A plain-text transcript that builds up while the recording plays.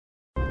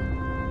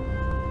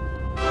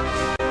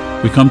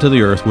We come to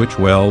the Earth, which,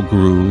 well,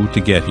 grew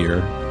to get here,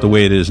 the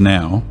way it is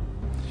now.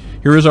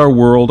 Here is our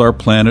world, our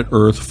planet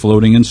Earth,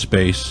 floating in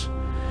space.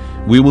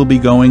 We will be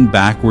going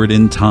backward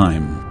in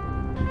time,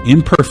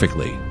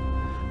 imperfectly,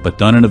 but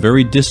done in a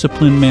very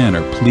disciplined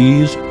manner.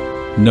 Please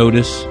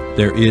notice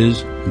there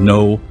is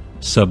no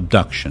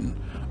subduction,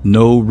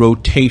 no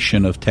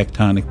rotation of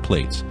tectonic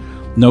plates,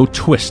 no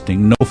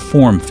twisting, no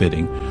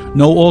form-fitting,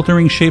 no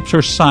altering shapes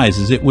or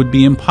sizes. It would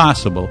be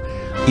impossible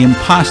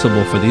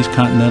for these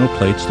continental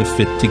plates to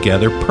fit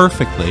together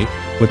perfectly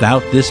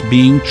without this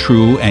being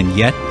true, and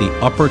yet the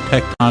upper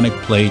tectonic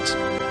plates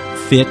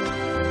fit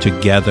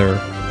together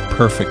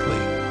perfectly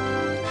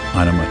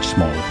on a much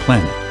smaller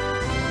planet.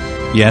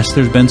 Yes,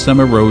 there's been some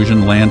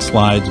erosion,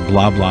 landslides,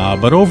 blah, blah,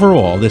 but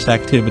overall this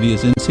activity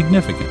is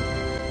insignificant.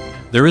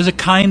 There is a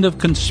kind of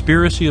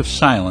conspiracy of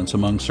silence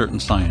among certain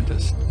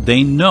scientists.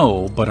 They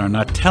know, but are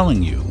not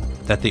telling you,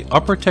 that the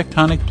upper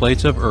tectonic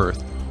plates of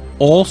Earth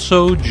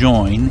also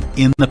join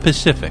in the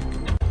Pacific.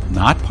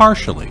 Not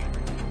partially.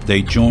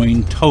 They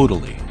join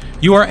totally.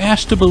 You are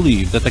asked to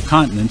believe that the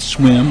continents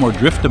swim or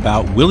drift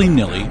about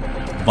willy-nilly,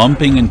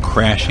 bumping and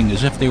crashing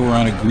as if they were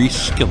on a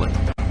greased skillet.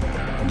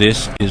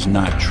 This is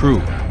not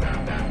true.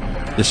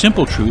 The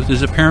simple truth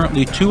is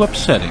apparently too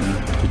upsetting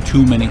to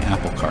too many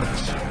apple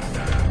carts.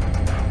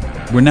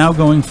 We're now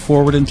going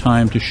forward in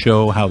time to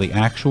show how the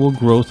actual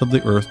growth of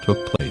the Earth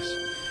took place.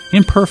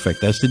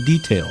 Imperfect as to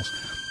details,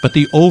 but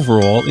the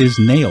overall is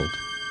nailed.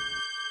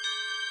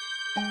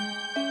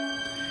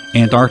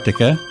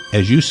 Antarctica,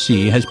 as you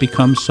see, has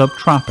become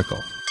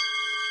subtropical.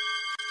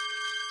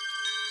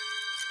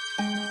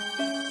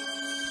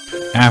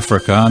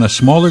 Africa, on a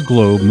smaller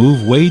globe,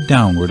 moved way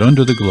downward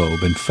under the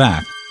globe. In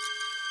fact,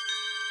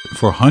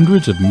 for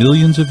hundreds of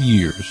millions of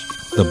years,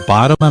 the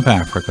bottom of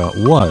Africa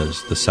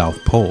was the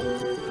South Pole.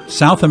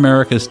 South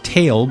America's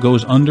tail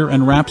goes under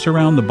and wraps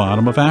around the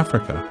bottom of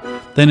Africa.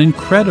 Then,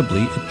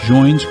 incredibly, it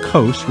joins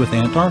coast with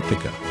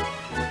Antarctica.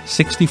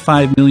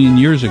 65 million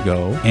years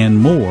ago and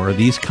more,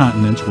 these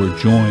continents were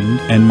joined,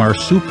 and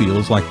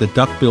marsupials like the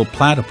duck-billed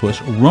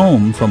platypus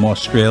roamed from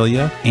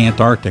Australia,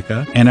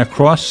 Antarctica, and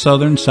across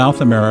southern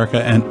South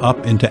America and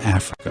up into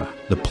Africa.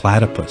 The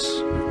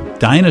platypus.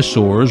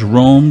 Dinosaurs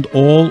roamed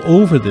all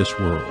over this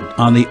world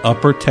on the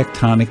upper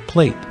tectonic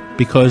plate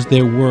because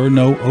there were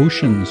no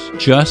oceans,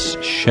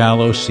 just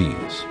shallow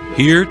seas.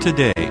 Here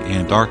today,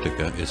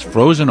 Antarctica is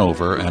frozen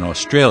over, and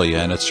Australia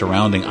and its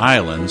surrounding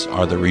islands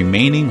are the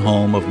remaining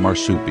home of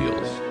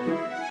marsupials.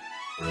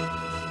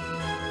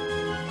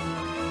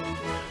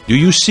 Do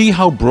you see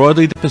how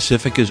broadly the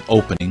Pacific is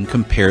opening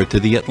compared to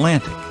the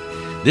Atlantic?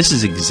 This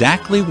is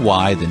exactly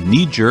why the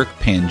knee-jerk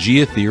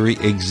Pangea theory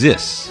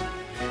exists.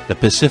 The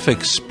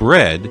Pacific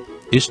spread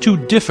is too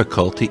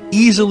difficult to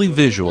easily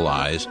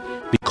visualize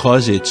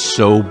because it's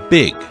so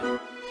big.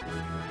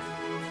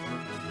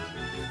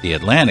 The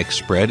Atlantic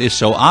spread is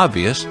so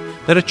obvious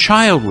that a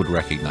child would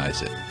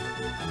recognize it,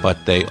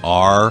 but they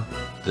are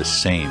the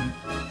same.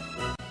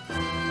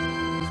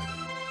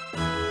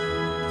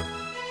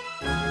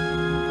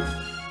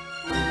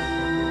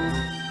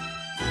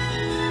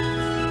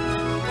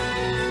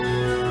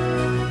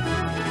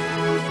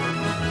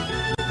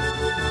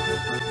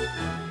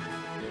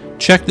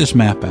 Check this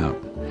map out.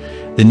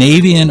 The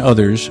Navy and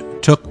others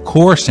took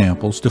core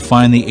samples to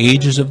find the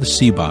ages of the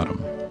sea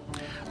bottom.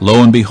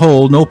 Lo and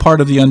behold, no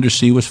part of the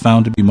undersea was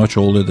found to be much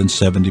older than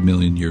 70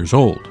 million years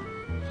old.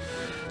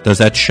 Does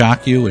that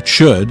shock you? It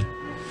should.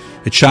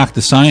 It shocked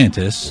the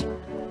scientists.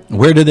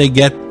 Where did they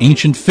get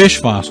ancient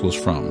fish fossils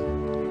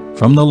from?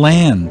 From the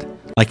land,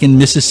 like in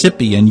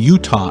Mississippi and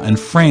Utah and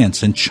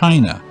France and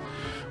China.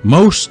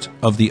 Most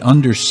of the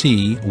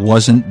undersea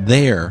wasn't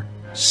there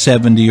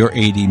 70 or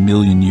 80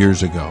 million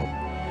years ago.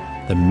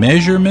 The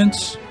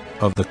measurements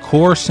of the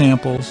core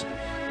samples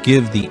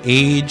give the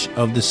age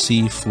of the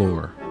sea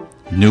floor.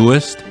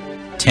 Newest,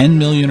 10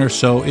 million or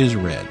so, is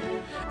red.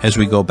 As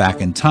we go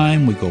back in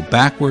time, we go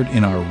backward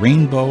in our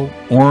rainbow,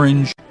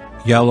 orange,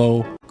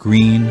 yellow,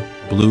 green,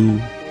 blue,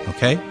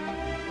 okay?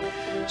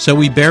 So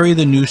we bury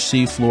the new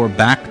sea floor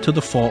back to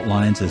the fault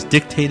lines as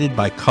dictated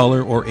by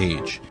color or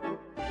age.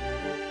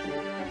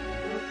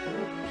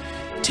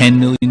 10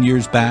 million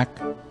years back,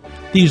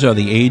 these are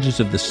the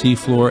ages of the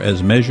seafloor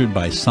as measured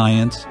by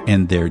science,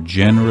 and they're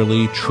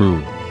generally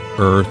true.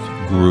 Earth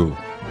grew.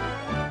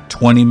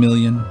 20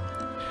 million.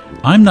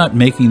 I'm not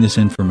making this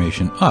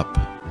information up.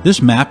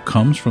 This map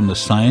comes from the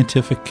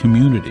scientific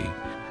community.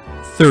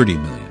 30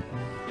 million.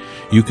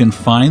 You can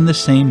find the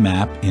same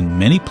map in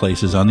many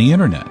places on the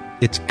internet.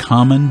 It's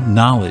common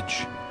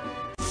knowledge.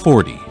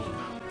 40.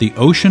 The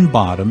ocean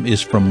bottom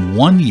is from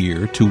 1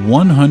 year to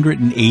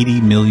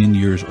 180 million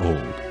years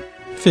old.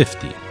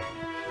 50.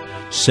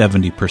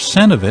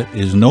 70% of it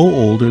is no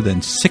older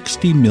than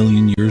 60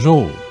 million years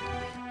old.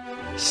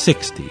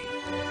 60.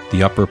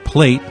 The upper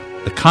plate,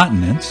 the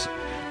continents,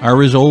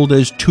 are as old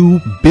as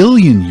 2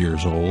 billion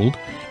years old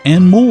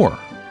and more.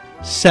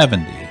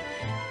 70.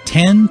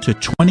 10 to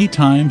 20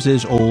 times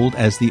as old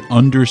as the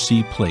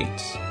undersea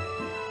plates.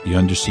 The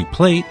undersea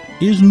plate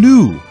is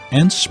new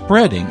and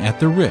spreading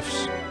at the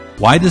rifts.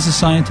 Why does the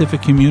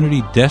scientific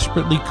community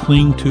desperately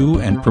cling to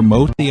and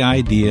promote the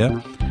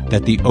idea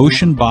that the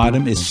ocean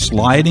bottom is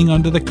sliding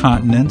under the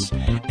continents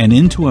and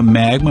into a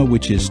magma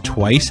which is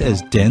twice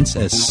as dense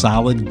as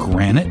solid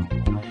granite?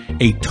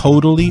 A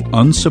totally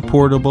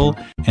unsupportable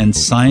and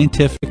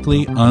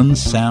scientifically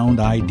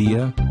unsound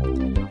idea?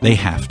 They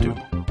have to.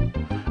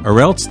 Or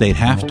else they'd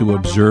have to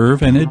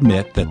observe and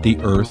admit that the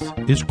Earth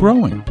is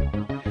growing.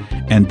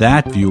 And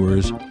that,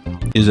 viewers,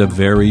 is a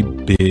very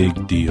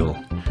big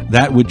deal.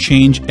 That would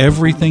change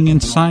everything in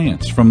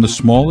science, from the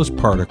smallest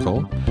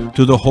particle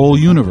to the whole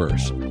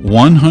universe.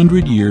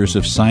 100 years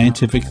of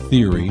scientific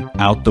theory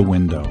out the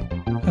window.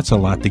 That's a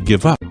lot to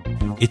give up.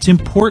 It's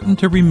important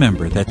to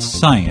remember that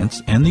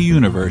science and the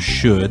universe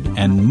should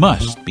and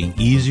must be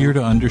easier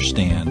to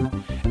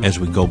understand as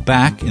we go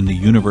back in the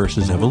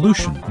universe's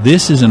evolution.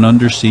 This is an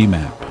undersea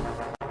map.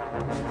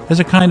 As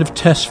a kind of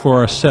test for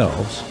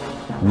ourselves,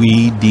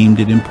 we deemed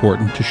it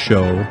important to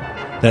show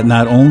that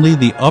not only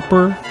the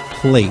upper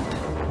plate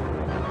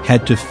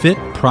had to fit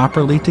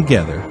properly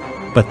together,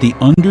 but the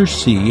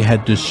undersea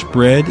had to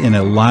spread in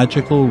a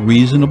logical,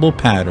 reasonable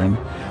pattern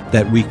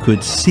that we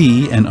could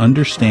see and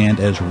understand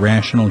as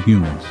rational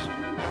humans.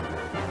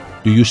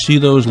 Do you see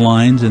those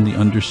lines in the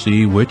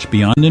undersea which,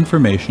 beyond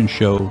information,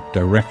 show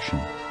direction?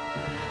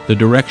 The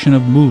direction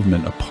of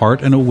movement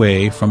apart and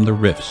away from the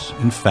rifts.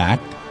 In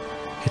fact,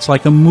 it's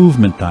like a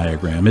movement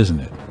diagram, isn't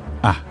it?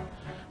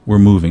 We're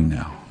moving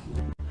now.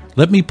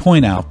 Let me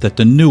point out that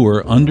the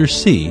newer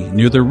undersea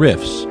near the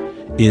rifts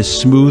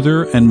is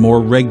smoother and more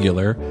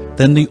regular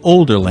than the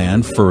older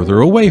land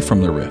further away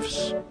from the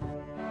rifts.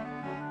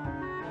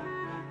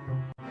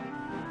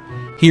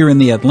 Here in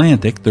the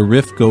Atlantic, the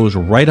rift goes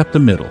right up the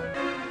middle.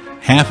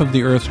 Half of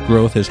the Earth's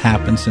growth has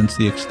happened since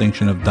the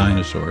extinction of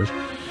dinosaurs.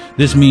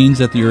 This means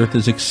that the Earth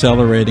is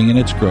accelerating in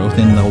its growth.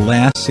 In the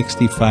last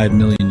 65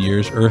 million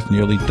years, Earth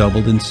nearly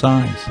doubled in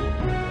size.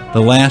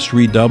 The last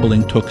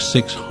redoubling took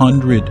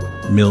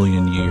 600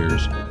 million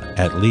years,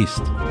 at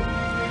least.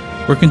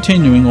 We're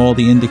continuing all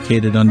the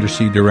indicated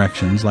undersea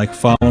directions like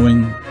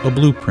following a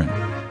blueprint.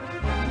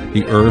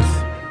 The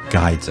Earth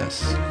guides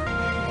us.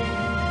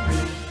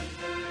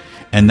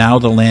 And now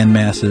the land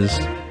masses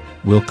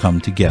will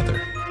come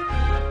together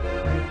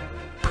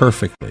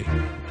perfectly.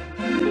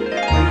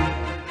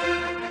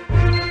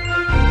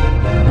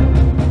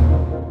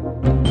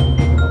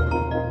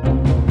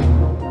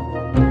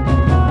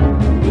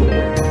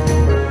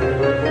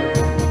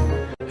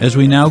 As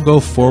we now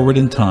go forward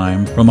in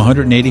time from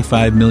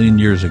 185 million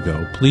years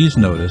ago, please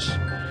notice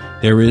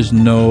there is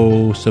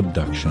no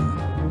subduction,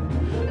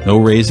 no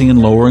raising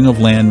and lowering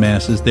of land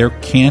masses. There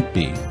can't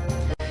be.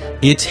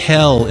 It's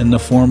hell in the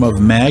form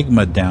of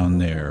magma down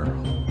there.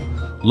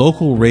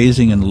 Local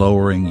raising and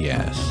lowering,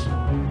 yes,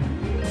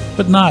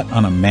 but not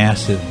on a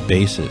massive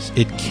basis.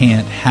 It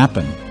can't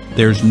happen.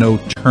 There's no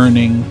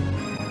turning,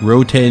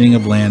 rotating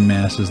of land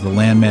masses. The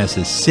land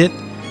masses sit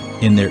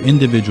in their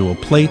individual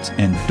plates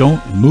and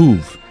don't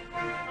move.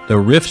 The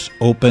rifts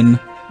open,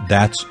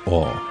 that's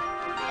all.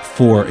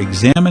 For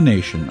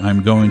examination,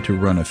 I'm going to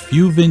run a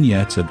few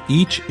vignettes of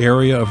each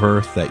area of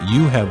Earth that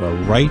you have a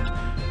right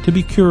to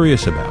be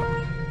curious about.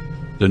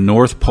 The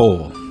North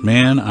Pole.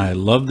 Man, I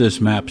love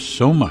this map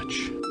so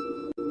much.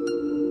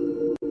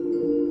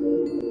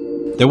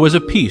 There was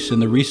a piece in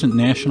the recent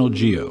National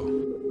Geo.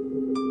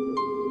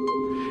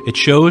 It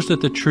shows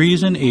that the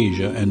trees in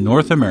Asia and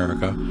North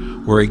America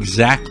were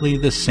exactly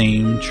the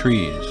same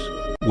trees.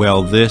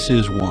 Well, this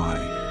is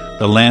why.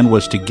 The land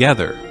was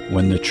together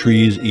when the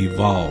trees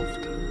evolved.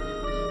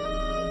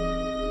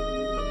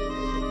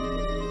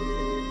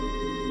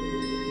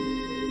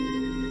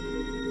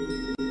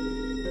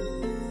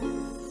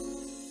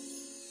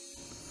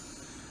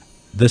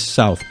 The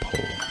South Pole.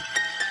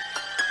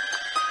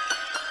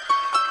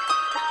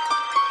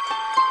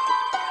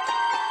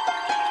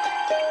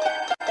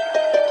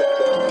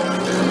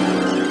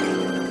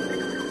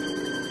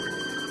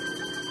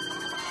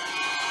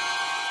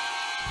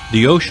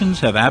 The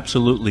oceans have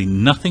absolutely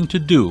nothing to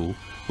do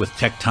with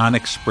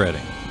tectonic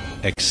spreading,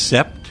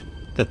 except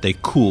that they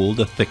cool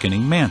the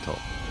thickening mantle.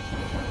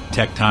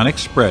 Tectonic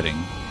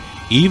spreading,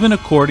 even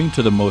according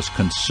to the most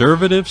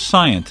conservative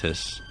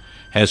scientists,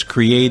 has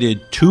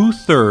created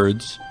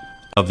 2/3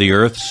 of the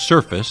Earth's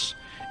surface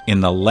in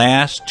the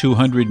last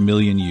 200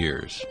 million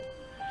years.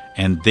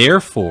 And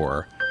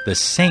therefore, the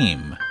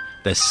same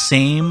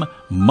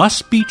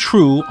must be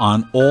true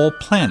on all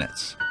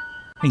planets,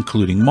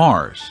 including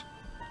Mars.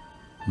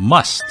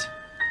 Must.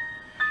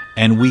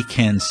 And we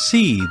can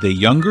see the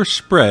younger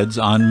spreads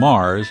on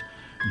Mars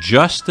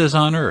just as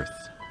on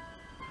Earth.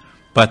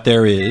 But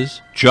there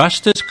is,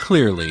 just as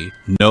clearly,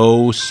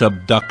 no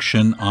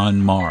subduction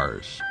on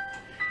Mars.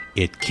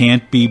 It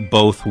can't be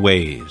both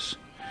ways.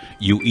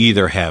 You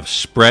either have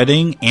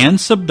spreading and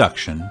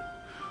subduction,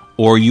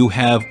 or you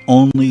have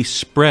only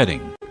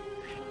spreading,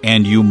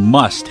 and you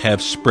must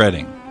have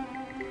spreading.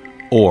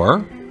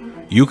 Or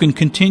you can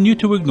continue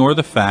to ignore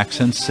the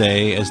facts and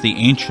say, as the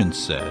ancients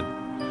said,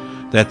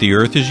 that the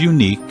Earth is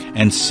unique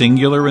and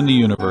singular in the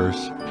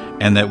universe,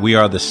 and that we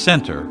are the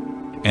center,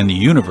 and the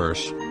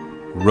universe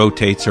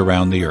rotates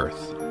around the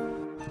Earth.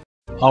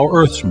 Our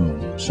Earth's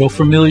moon, so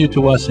familiar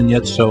to us and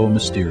yet so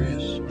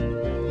mysterious.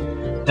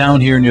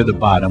 Down here near the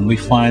bottom, we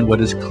find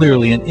what is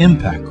clearly an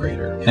impact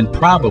crater, and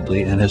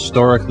probably an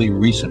historically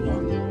recent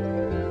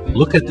one.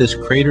 Look at this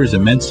crater's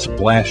immense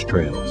splash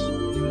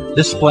trails.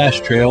 This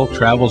splash trail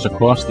travels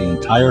across the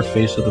entire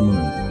face of the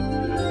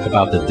moon,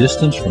 about the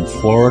distance from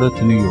Florida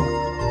to New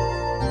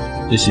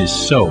York. This is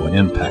so an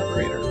impact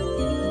crater.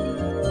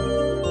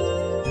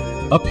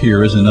 Up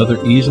here is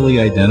another easily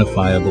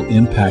identifiable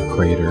impact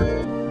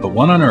crater, but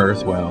one on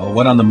Earth, well,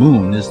 what on the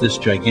moon is this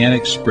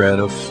gigantic spread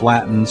of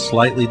flattened,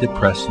 slightly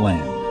depressed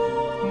land.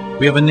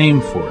 We have a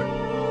name for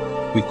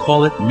it. We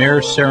call it Mare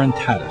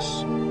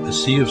Serenitatis, the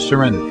Sea of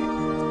Serenity.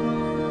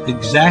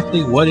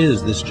 Exactly what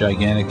is this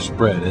gigantic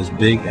spread as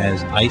big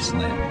as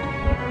Iceland?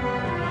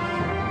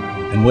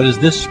 And what is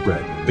this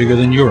spread, bigger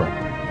than Europe?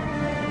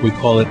 We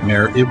call it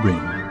Mare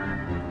Imbrium.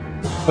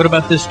 What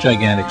about this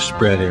gigantic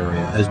spread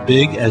area, as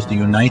big as the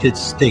United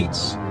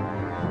States?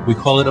 We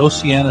call it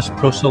Oceanus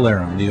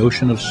Procellarum, the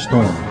ocean of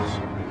storms.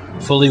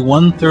 Fully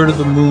 1/3 of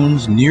the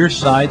moon's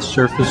near-side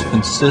surface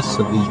consists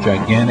of these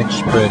gigantic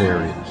spread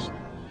areas.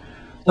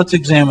 Let's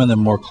examine them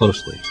more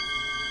closely.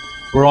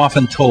 We're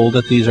often told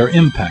that these are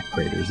impact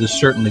craters. This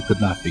certainly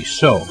could not be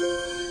so.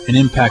 An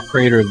impact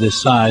crater of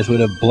this size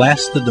would have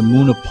blasted the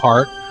moon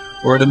apart,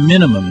 or at a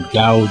minimum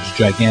gouged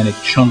gigantic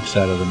chunks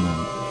out of the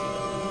moon.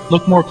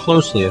 Look more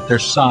closely at their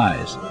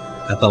size,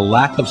 at the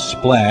lack of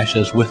splash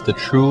as with the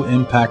true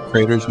impact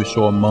craters we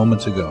saw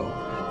moments ago.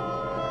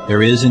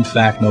 There is, in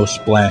fact, no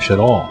splash at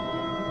all.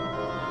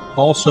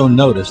 Also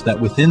notice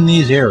that within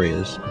these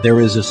areas, there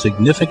is a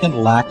significant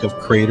lack of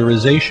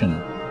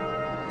craterization.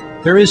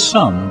 There is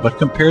some, but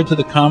compared to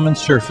the common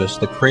surface,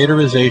 the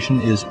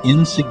craterization is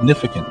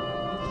insignificant.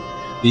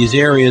 These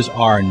areas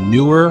are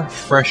newer,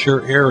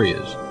 fresher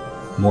areas,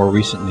 more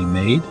recently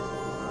made.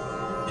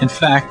 In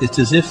fact, it's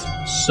as if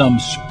some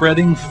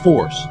spreading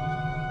force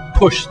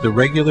pushed the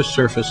regular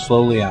surface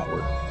slowly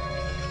outward,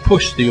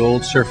 pushed the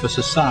old surface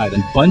aside,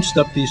 and bunched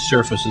up these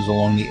surfaces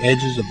along the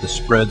edges of the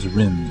spread's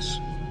rims.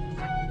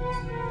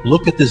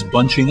 Look at this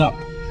bunching up.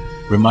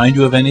 Remind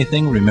you of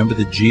anything? Remember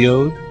the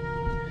geode?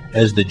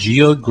 As the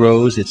geode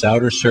grows, its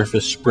outer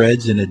surface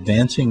spreads in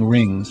advancing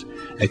rings,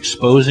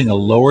 exposing a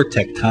lower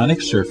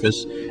tectonic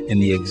surface in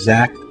the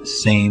exact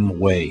same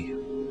way.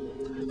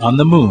 On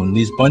the moon,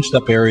 these bunched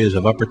up areas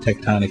of upper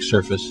tectonic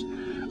surface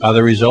are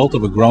the result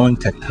of a growing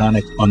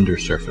tectonic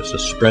undersurface, a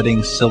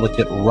spreading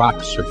silicate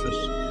rock surface,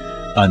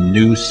 a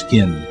new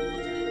skin,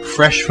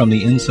 fresh from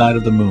the inside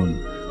of the moon,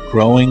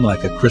 growing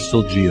like a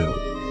crystal geode.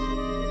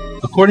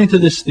 According to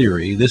this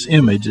theory, this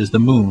image is the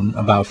moon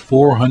about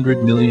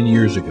 400 million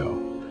years ago.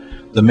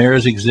 The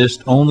mares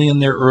exist only in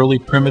their early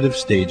primitive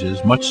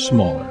stages, much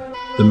smaller.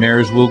 The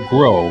mares will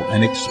grow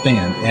and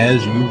expand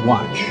as you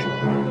watch.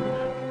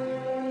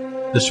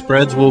 The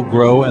spreads will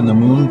grow and the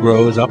moon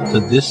grows up to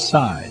this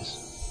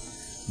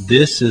size.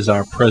 This is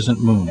our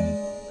present moon.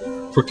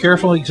 For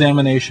careful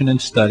examination and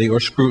study or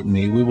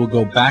scrutiny, we will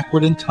go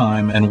backward in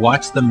time and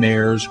watch the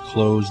mares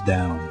close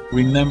down.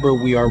 Remember,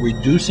 we are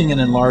reducing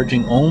and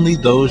enlarging only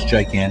those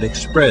gigantic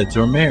spreads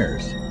or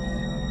mares.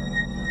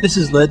 This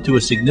has led to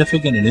a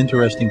significant and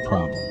interesting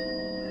problem.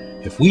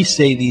 If we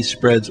say these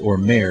spreads or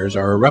mares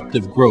are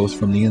eruptive growth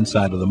from the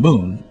inside of the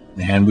moon,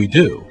 and we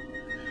do,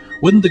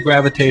 wouldn't the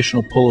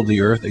gravitational pull of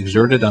the Earth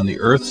exerted on the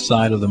Earth's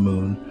side of the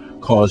moon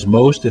cause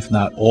most, if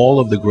not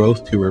all, of the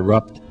growth to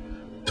erupt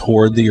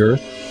toward the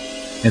Earth?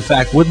 In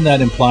fact, wouldn't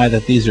that imply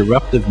that these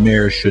eruptive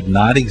mares should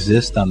not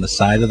exist on the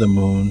side of the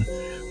moon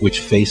which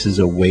faces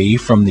away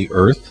from the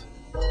Earth?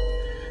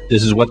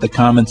 This is what the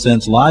common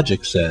sense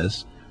logic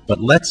says,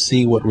 but let's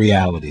see what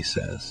reality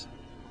says.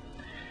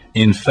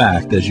 In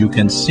fact, as you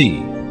can see,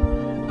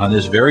 on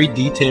this very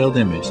detailed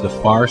image, the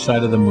far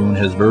side of the moon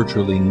has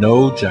virtually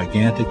no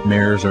gigantic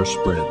mares or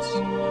spreads.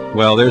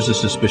 Well, there's a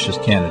suspicious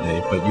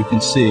candidate, but you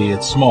can see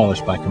it's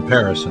smallish by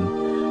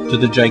comparison to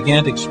the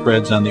gigantic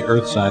spreads on the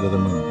Earth side of the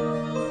moon.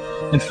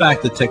 In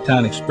fact, the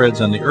tectonic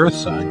spreads on the Earth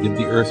side give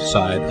the Earth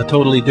side a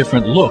totally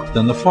different look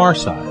than the far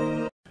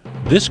side.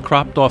 This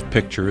cropped off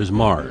picture is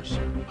Mars.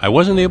 I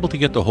wasn't able to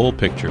get the whole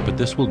picture, but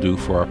this will do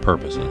for our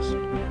purposes.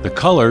 The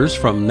colors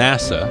from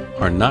NASA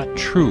are not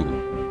true.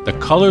 The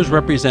colors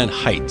represent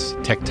heights,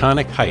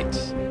 tectonic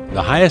heights.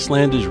 The highest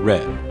land is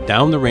red.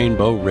 Down the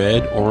rainbow,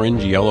 red,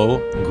 orange, yellow,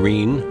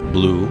 green,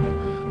 blue.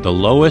 The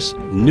lowest,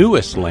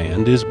 newest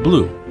land is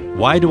blue.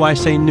 Why do I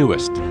say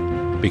newest?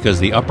 Because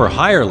the upper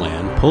higher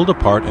land pulled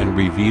apart and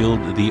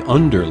revealed the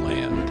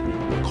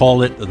underland.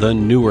 Call it the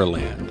newer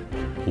land.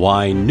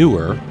 Why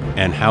newer,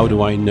 and how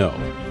do I know?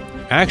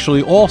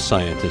 Actually, all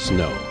scientists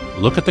know.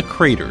 Look at the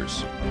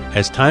craters.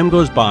 As time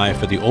goes by,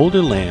 for the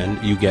older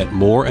land, you get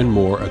more and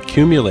more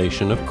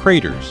accumulation of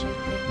craters.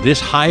 This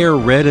higher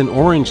red and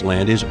orange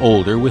land is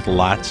older with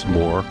lots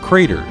more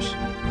craters.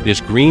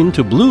 This green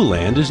to blue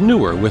land is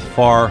newer with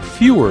far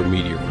fewer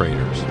meteor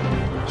craters.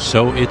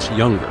 So it's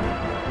younger.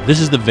 This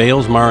is the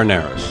Valles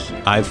Marineris.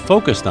 I've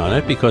focused on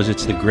it because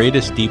it's the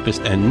greatest,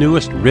 deepest, and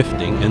newest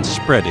rifting and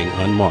spreading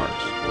on Mars.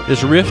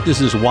 This rift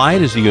is as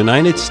wide as the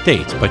United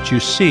States, but you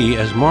see,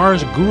 as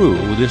Mars grew,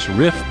 this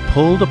rift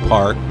pulled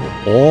apart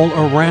all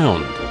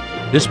around.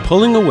 This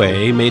pulling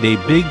away made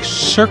a big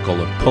circle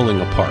of pulling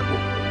apart.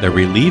 The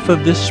relief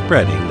of this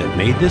spreading that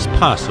made this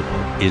possible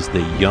is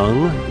the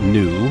young,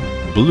 new,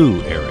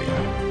 blue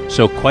area.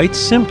 So quite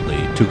simply,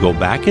 to go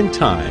back in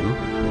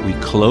time, we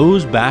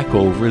close back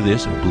over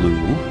this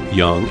blue,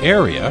 young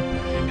area,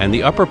 and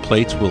the upper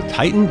plates will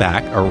tighten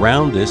back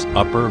around this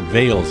upper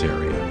Veils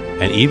area,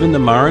 and even the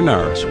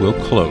Marinaris will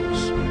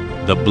close.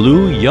 The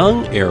blue,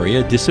 young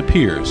area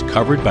disappears,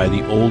 covered by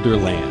the older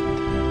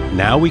land.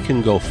 Now we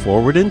can go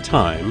forward in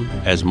time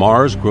as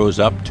Mars grows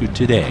up to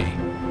today.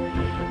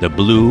 The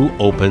blue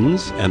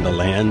opens and the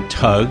land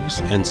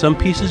tugs, and some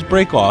pieces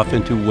break off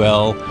into,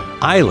 well,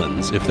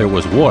 islands if there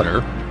was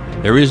water.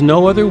 There is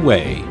no other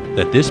way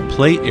that this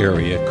plate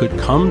area could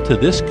come to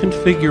this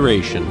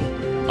configuration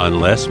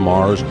unless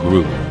Mars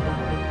grew.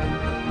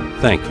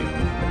 Thank you.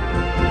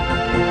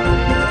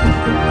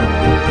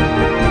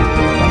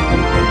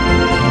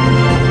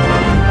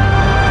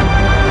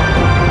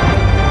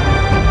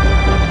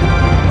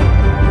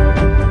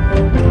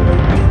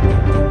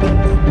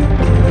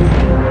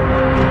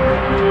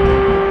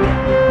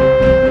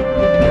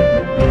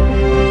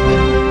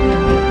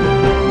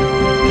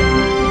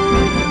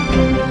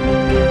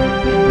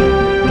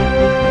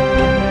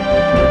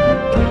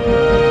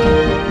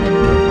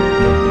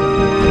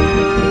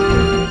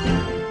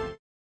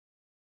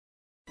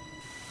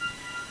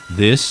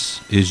 This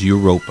is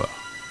Europa,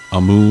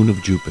 a moon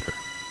of Jupiter.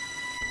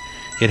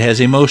 It has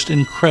a most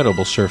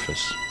incredible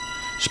surface.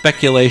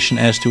 Speculation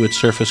as to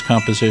its surface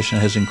composition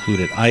has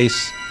included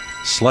ice,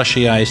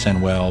 slushy ice,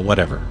 and, well,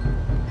 whatever.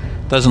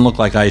 Doesn't look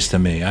like ice to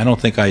me. I don't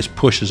think ice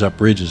pushes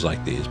up ridges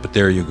like these, but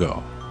there you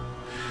go.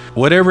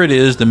 Whatever it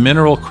is, the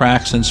mineral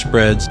cracks and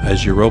spreads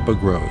as Europa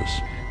grows.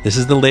 This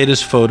is the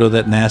latest photo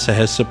that NASA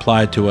has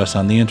supplied to us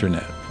on the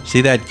internet.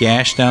 See that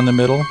gash down the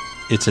middle?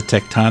 It's a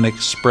tectonic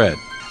spread.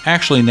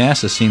 Actually,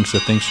 NASA seems to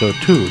think so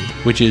too,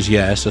 which is,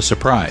 yes, a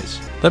surprise.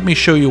 Let me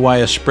show you why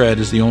a spread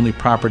is the only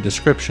proper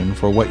description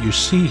for what you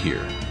see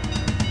here.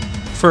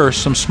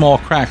 First, some small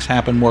cracks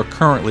happen more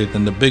currently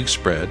than the big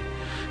spread,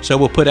 so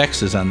we'll put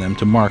X's on them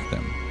to mark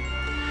them.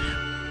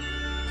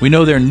 We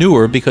know they're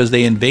newer because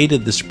they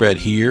invaded the spread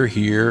here,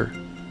 here,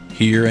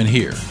 here, and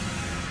here.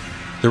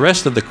 The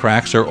rest of the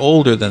cracks are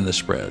older than the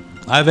spread.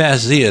 I've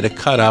asked Zia to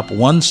cut up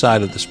one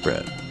side of the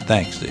spread.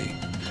 Thanks, Z.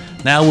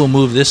 Now we'll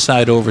move this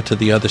side over to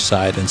the other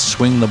side and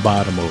swing the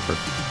bottom over.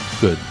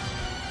 Good.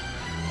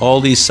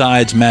 All these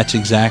sides match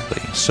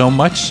exactly, so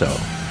much so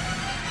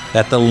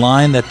that the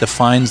line that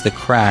defines the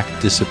crack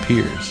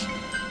disappears.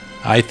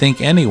 I think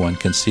anyone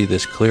can see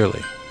this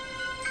clearly.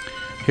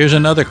 Here's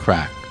another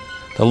crack.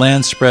 The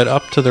land spread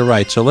up to the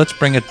right, so let's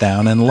bring it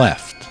down and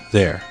left.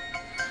 There.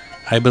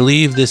 I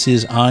believe this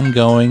is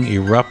ongoing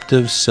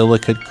eruptive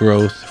silicate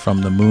growth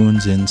from the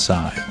moon's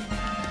inside.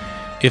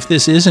 If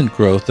this isn't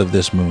growth of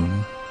this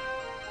moon,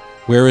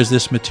 where is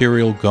this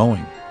material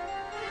going?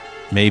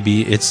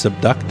 Maybe it's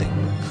subducting.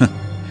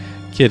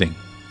 Kidding.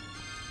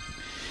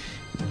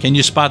 Can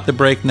you spot the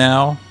break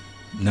now?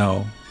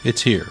 No,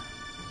 it's here.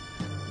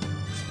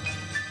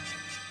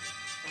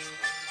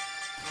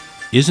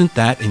 Isn't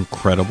that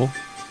incredible?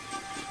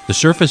 The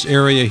surface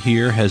area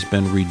here has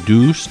been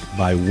reduced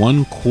by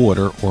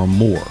 1/4 or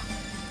more,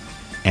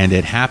 and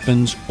it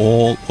happens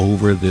all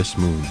over this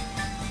moon.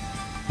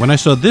 When I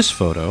saw this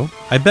photo,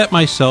 I bet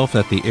myself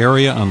that the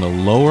area on the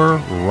lower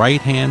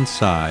right-hand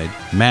side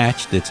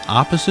matched its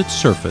opposite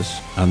surface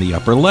on the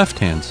upper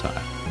left-hand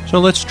side. So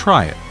let's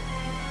try it.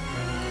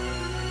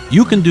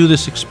 You can do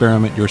this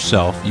experiment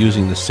yourself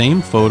using the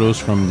same photos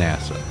from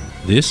NASA.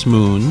 This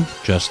moon,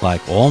 just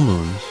like all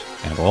moons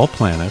and all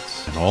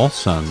planets and all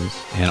suns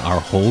and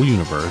our whole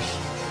universe,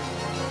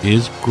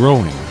 is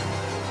growing.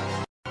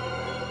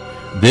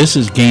 This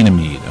is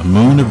Ganymede, a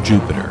moon of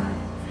Jupiter.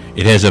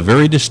 It has a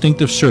very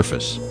distinctive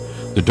surface.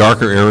 The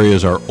darker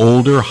areas are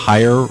older,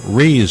 higher,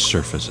 raised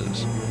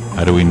surfaces.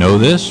 How do we know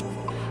this?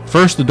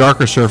 First, the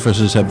darker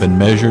surfaces have been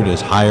measured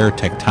as higher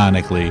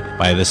tectonically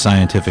by the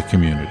scientific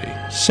community.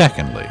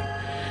 Secondly,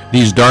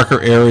 these darker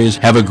areas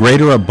have a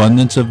greater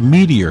abundance of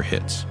meteor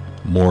hits.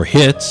 More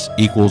hits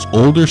equals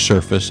older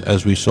surface,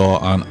 as we saw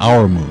on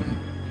our moon.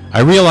 I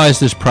realize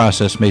this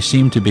process may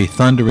seem to be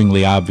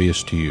thunderingly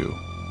obvious to you.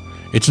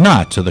 It's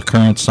not to the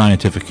current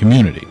scientific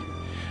community,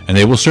 and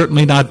they will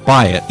certainly not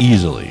buy it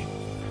easily.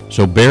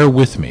 So bear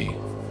with me.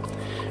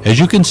 As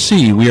you can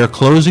see, we are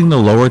closing the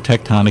lower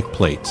tectonic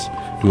plates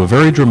to a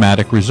very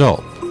dramatic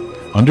result.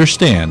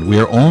 Understand, we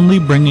are only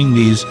bringing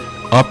these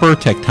upper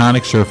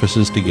tectonic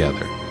surfaces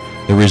together.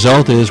 The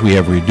result is we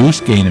have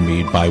reduced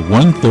Ganymede by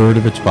 1/3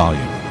 of its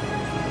volume.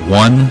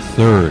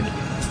 1/3,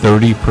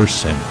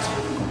 30%.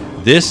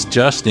 This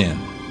just in.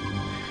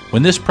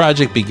 When this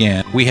project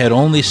began, we had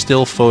only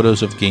still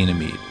photos of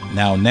Ganymede.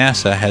 Now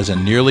NASA has a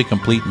nearly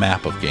complete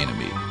map of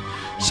Ganymede.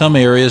 Some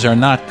areas are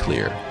not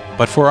clear,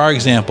 but for our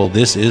example,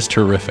 this is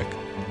terrific.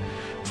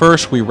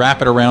 First, we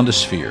wrap it around a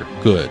sphere.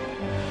 Good.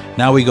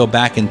 Now we go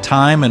back in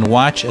time and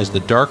watch as the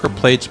darker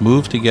plates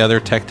move together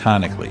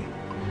tectonically.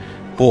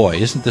 Boy,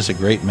 isn't this a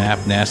great map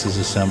NASA's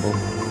assembled?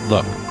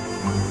 Look.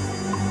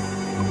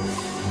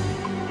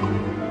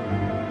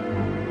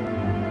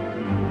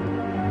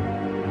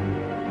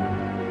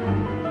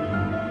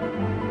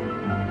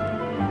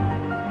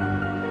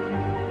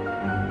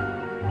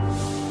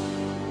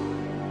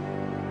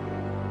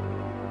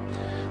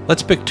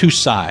 Let's pick two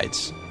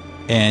sides,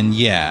 and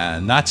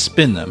not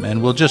spin them,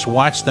 and we'll just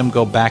watch them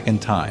go back in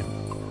time.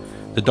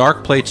 The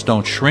dark plates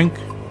don't shrink,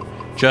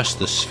 just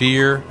the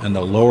sphere and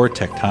the lower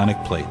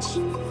tectonic plates.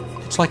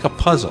 It's like a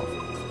puzzle.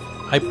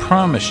 I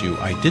promise you,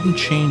 I didn't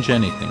change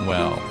anything.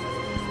 Well,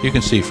 you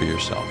can see for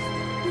yourself.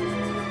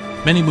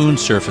 Many moon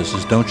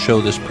surfaces don't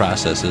show this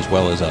process as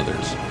well as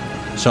others,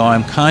 so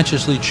I'm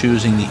consciously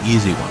choosing the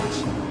easy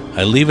ones.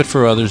 I leave it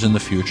for others in the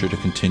future to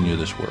continue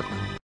this work.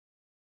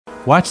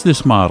 Watch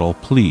this model,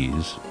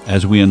 please,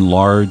 as we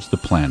enlarge the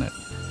planet.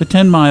 The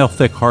 10-mile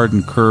thick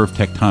hardened curved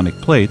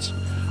tectonic plates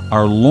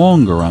are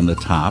longer on the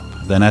top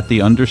than at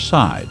the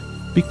underside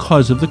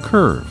because of the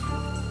curve.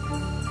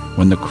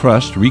 When the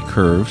crust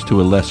recurves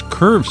to a less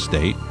curved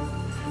state,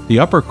 the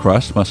upper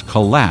crust must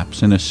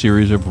collapse in a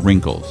series of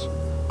wrinkles.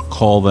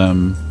 Call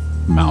them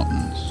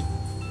mountains.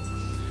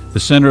 The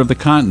center of the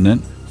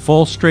continent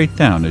falls straight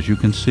down, as you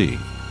can see.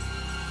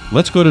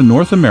 Let's go to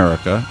North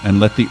America and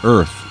let the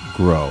Earth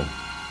grow.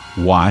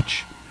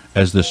 Watch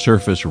as the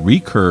surface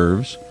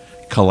recurves,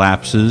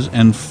 collapses,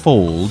 and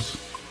folds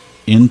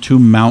into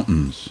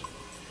mountains.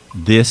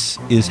 This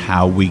is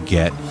how we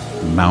get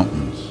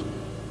mountains.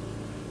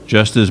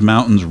 Just as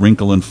mountains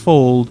wrinkle and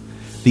fold,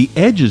 the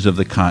edges of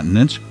the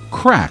continents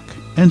crack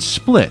and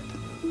split.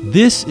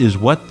 This is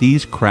what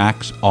these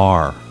cracks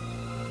are.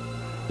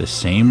 The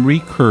same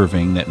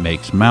recurving that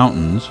makes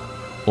mountains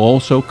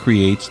also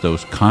creates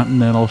those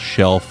continental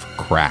shelf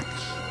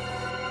cracks.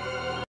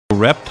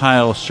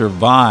 Reptiles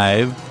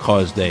survive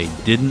because they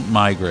didn't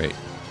migrate.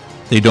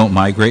 They don't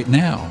migrate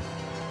now.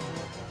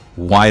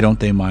 Why don't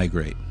they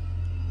migrate?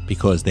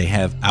 Because they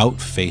have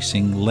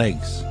out-facing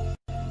legs.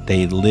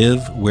 They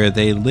live where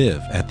they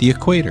live, at the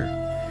equator,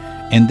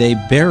 and they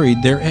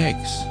buried their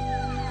eggs.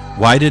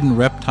 Why didn't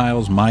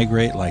reptiles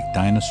migrate like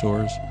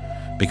dinosaurs?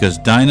 Because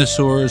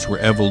dinosaurs were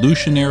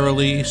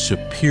evolutionarily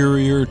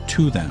superior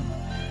to them,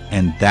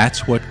 and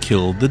that's what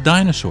killed the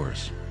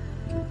dinosaurs.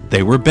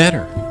 They were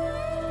better.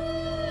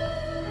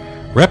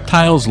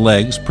 Reptiles'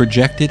 legs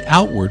projected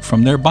outward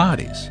from their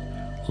bodies,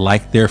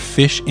 like their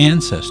fish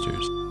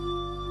ancestors.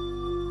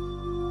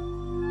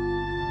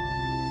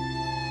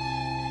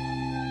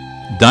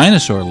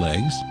 Dinosaur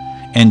legs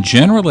and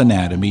general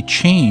anatomy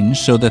changed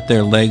so that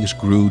their legs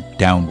grew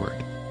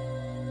downward.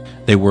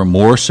 They were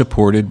more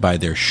supported by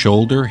their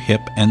shoulder,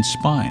 hip, and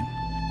spine.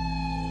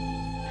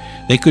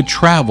 They could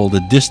travel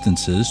the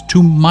distances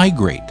to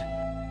migrate.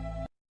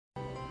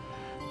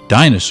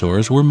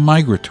 Dinosaurs were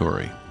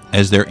migratory,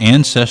 as their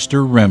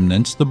ancestor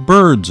remnants, the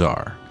birds,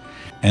 are,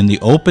 and the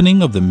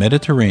opening of the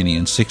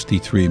Mediterranean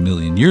 63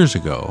 million years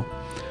ago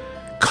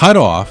cut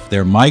off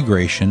their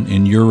migration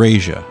in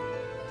Eurasia.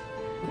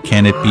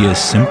 Can it be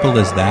as simple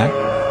as that?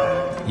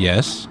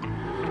 Yes,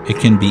 it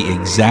can be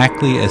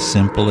exactly as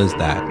simple as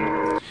that,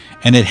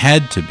 and it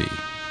had to be.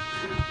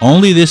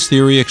 Only this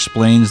theory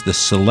explains the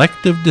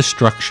selective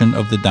destruction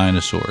of the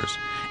dinosaurs,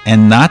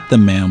 and not the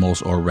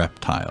mammals or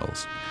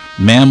reptiles.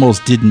 Mammals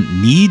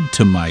didn't need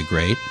to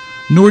migrate,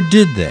 nor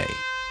did they.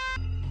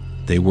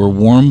 They were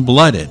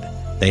warm-blooded,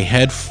 they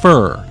had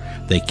fur,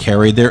 they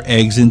carried their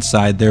eggs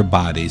inside their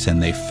bodies,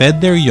 and they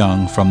fed their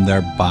young from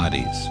their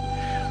bodies.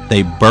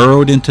 They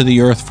burrowed into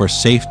the earth for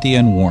safety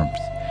and warmth.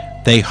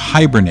 They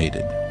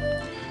hibernated.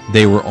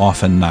 They were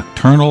often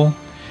nocturnal,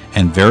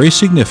 and very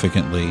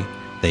significantly,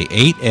 they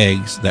ate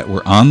eggs that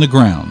were on the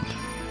ground.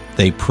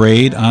 They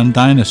preyed on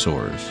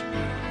dinosaurs,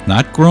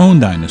 not grown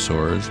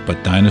dinosaurs,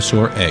 but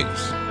dinosaur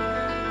eggs.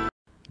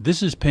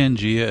 This is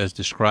Pangea as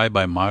described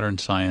by modern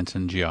science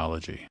and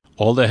geology.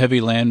 All the heavy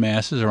land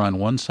masses are on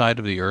one side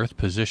of the Earth,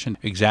 positioned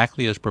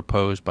exactly as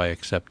proposed by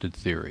accepted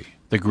theory.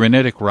 The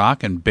granitic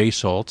rock and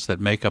basalts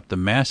that make up the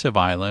massive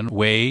island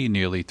weigh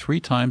nearly 3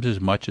 times as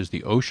much as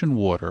the ocean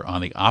water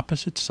on the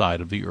opposite side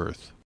of the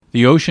Earth.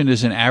 The ocean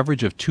is an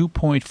average of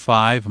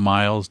 2.5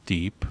 miles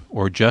deep,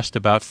 or just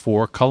about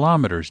 4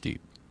 kilometers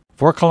deep.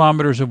 4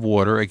 kilometers of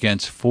water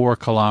against 4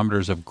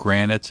 kilometers of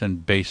granites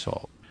and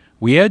basalt.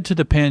 We add to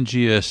the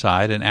Pangea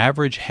side an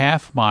average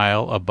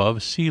half-mile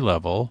above sea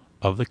level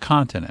of the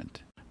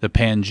continent. The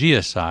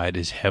Pangea side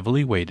is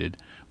heavily weighted,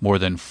 more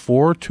than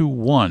 4 to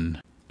 1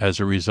 as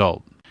a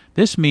result.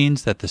 This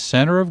means that the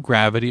center of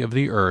gravity of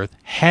the Earth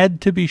had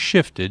to be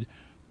shifted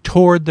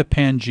toward the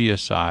Pangea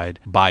side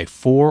by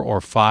 4 or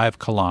 5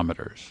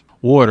 kilometers.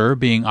 Water,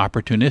 being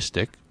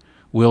opportunistic,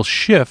 will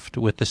shift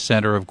with the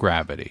center of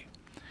gravity.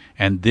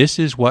 And this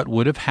is what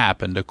would have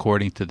happened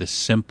according to the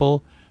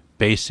simple,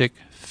 basic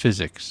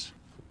physics.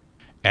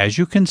 As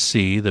you can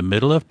see, the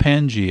middle of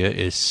Pangea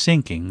is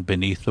sinking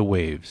beneath the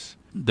waves.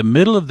 The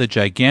middle of the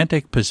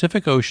gigantic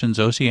Pacific Ocean's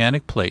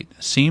oceanic plate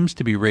seems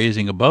to be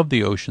raising above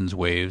the ocean's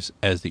waves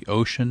as the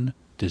ocean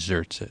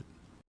deserts it.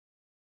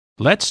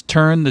 Let's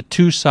turn the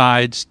two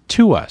sides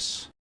to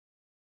us.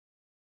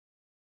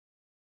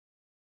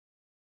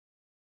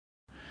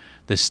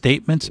 The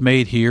statements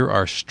made here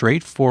are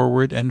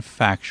straightforward and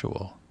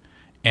factual.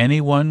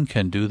 Anyone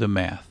can do the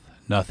math.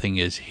 Nothing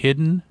is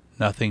hidden,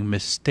 nothing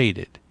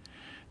misstated.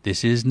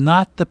 This is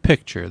not the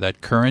picture that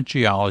current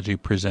geology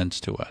presents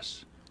to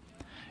us.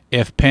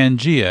 If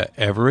Pangea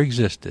ever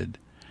existed,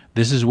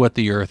 this is what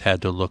the Earth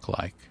had to look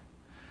like.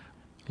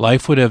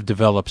 Life would have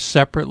developed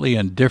separately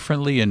and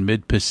differently in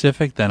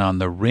mid-Pacific than on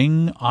the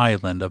ring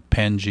island of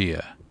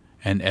Pangea,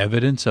 and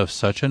evidence of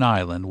such an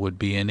island would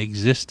be in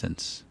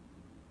existence.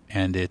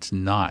 And it's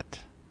not.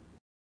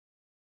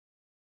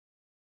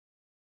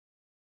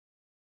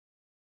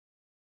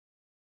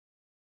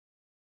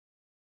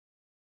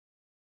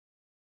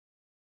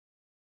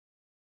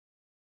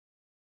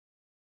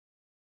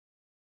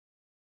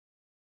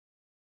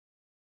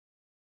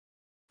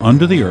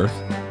 Under the earth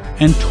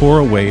and tore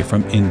away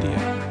from India.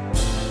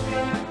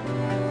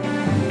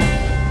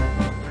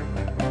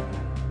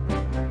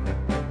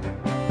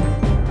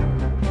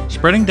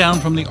 Spreading down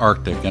from the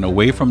Arctic and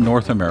away from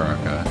North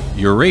America,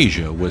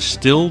 Eurasia was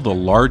still the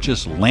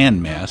largest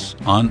landmass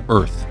on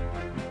Earth.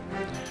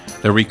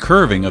 The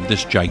recurving of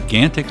this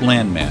gigantic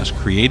landmass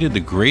created the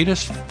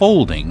greatest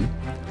folding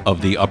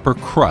of the upper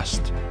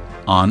crust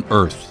on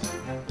Earth.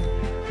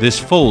 This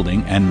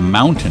folding and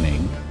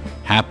mountaining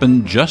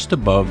happened just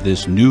above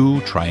this new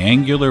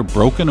triangular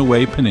broken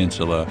away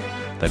peninsula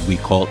that we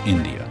call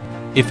India.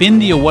 If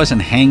India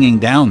wasn't hanging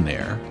down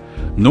there,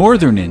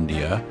 northern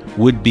India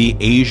would be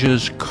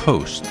Asia's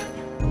coast.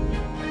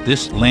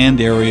 This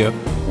land area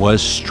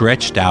was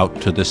stretched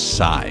out to the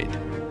side,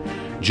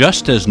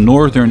 just as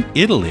northern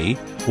Italy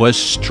was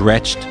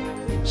stretched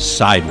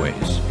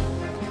sideways,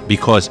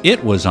 because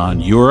it was on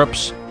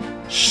Europe's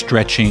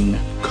stretching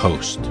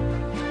coast.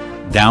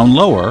 Down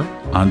lower,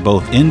 on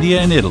both India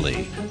and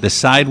Italy, the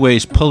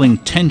sideways pulling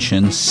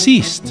tension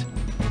ceased,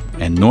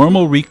 and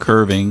normal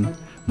recurving,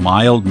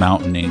 mild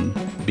mountaining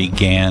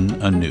began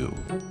anew.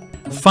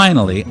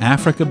 Finally,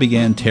 Africa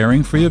began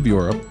tearing free of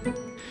Europe.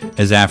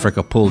 As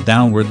Africa pulled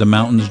downward, the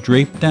mountains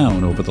draped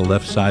down over the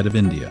left side of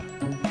India.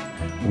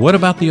 What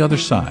about the other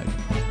side?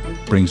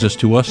 Brings us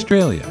to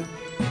Australia.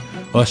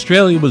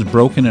 Australia was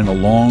broken in a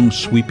long,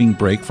 sweeping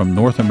break from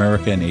North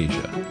America and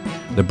Asia.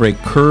 The break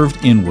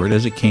curved inward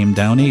as it came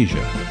down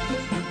Asia.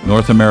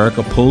 North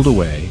America pulled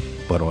away,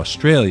 but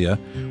Australia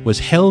was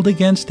held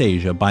against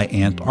Asia by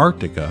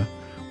Antarctica,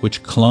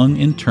 which clung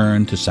in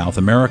turn to South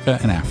America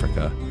and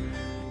Africa,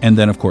 and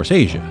then, of course,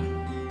 Asia.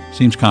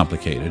 Seems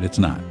complicated. It's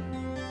not.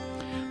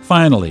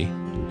 Finally,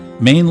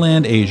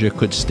 mainland Asia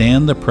could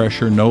stand the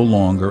pressure no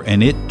longer,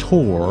 and it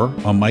tore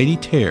a mighty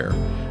tear,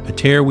 a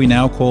tear we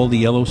now call the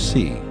Yellow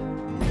Sea.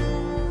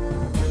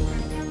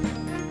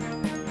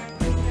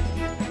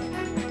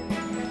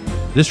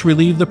 This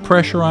relieved the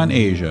pressure on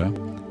Asia,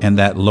 and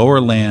that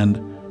lower land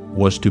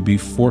was to be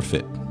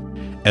forfeit.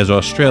 As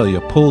Australia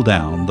pulled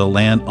down, the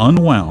land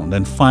unwound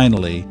and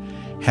finally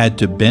had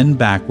to bend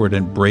backward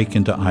and break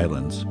into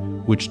islands,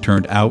 which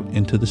turned out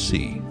into the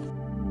sea.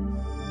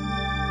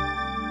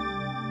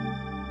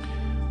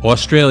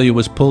 Australia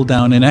was pulled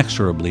down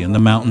inexorably, and the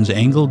mountains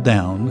angled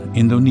down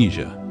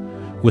Indonesia,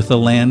 with the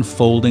land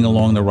folding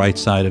along the right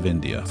side of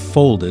India,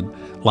 folded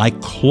like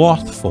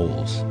cloth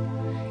folds.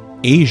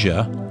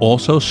 Asia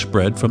also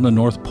spread from the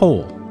North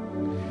Pole.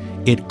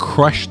 It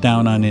crushed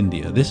down on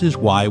India. This is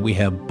why we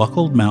have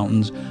buckled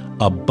mountains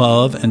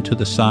above and to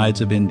the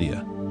sides of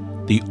India.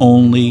 The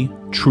only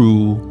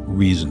true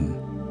reason.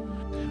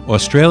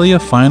 Australia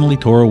finally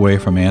tore away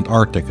from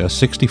Antarctica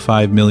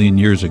 65 million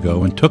years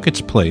ago and took its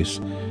place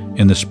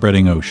in the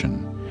spreading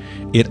ocean.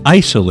 It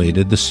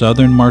isolated the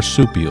southern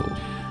marsupials.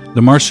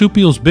 The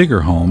marsupials'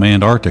 bigger home,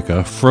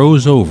 Antarctica,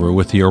 froze over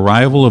with the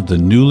arrival of the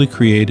newly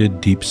created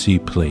deep-sea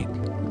plate.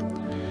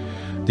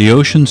 The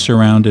ocean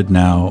surrounded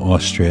now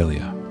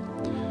Australia,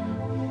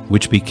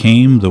 which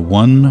became the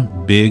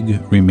one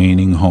big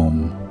remaining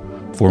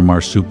home for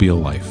marsupial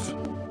life.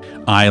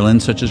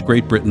 Islands such as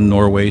Great Britain,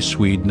 Norway,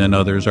 Sweden, and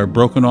others are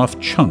broken off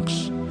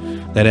chunks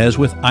that, as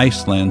with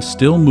Iceland,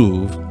 still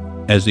move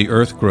as the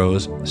Earth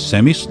grows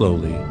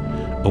semi-slowly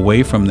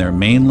away from their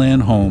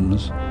mainland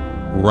homes,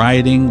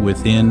 riding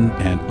within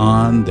and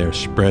on their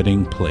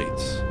spreading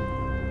plates.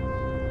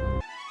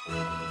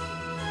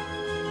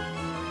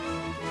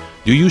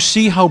 Do you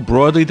see how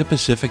broadly the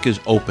Pacific is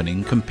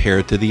opening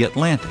compared to the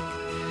Atlantic?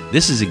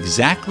 This is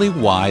exactly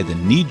why the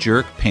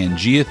knee-jerk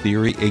Pangea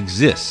theory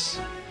exists.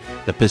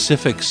 The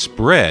Pacific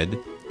spread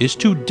is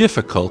too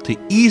difficult to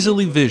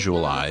easily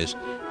visualize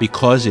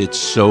because it's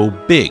so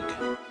big.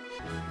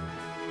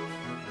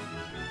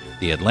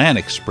 The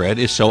Atlantic spread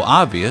is so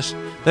obvious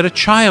that a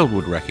child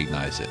would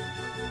recognize it,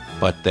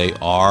 but they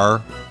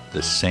are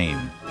the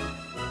same.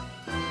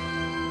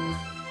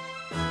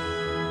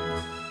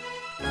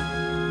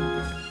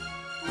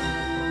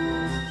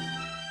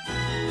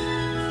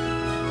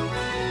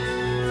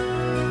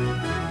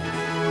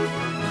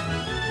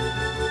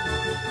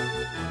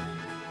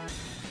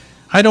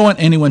 I don't want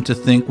anyone to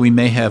think we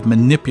may have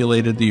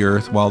manipulated the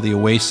Earth while the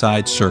away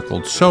side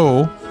circled,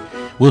 so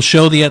we'll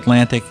show the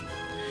Atlantic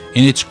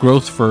in its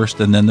growth first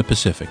and then the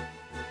Pacific.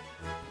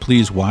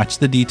 Please watch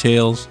the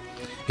details.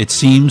 It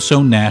seems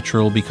so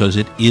natural because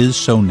it is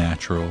so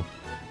natural.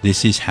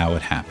 This is how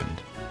it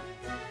happened.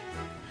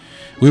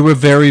 We were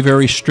very,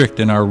 very strict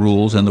in our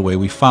rules and the way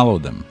we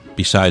followed them.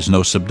 Besides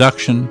no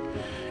subduction,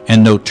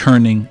 and no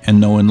turning,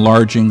 and no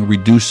enlarging,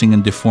 reducing,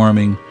 and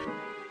deforming,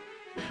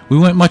 we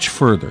went much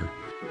further.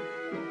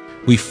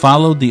 We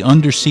followed the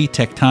undersea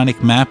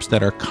tectonic maps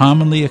that are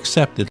commonly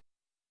accepted.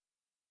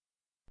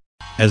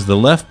 As the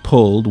left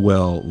pulled,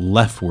 well,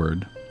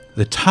 leftward,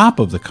 the top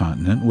of the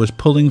continent was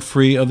pulling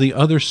free of the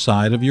other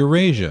side of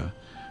Eurasia,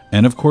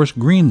 and of course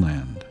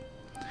Greenland.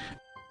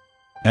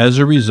 As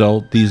a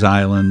result, these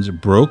islands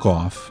broke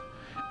off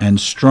and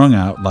strung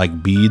out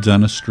like beads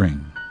on a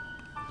string.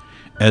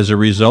 As a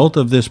result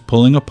of this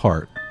pulling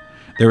apart,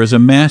 there is a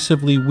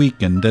massively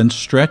weakened and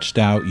stretched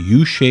out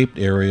U-shaped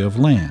area of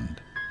land.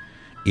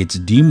 It's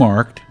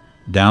demarked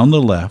down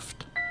the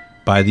left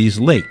by these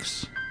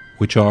lakes,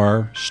 which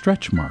are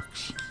stretch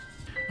marks.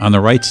 On the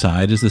right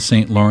side is the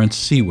St. Lawrence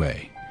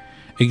Seaway.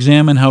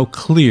 Examine how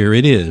clear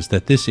it is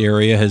that this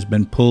area has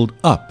been pulled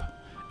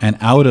up and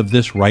out of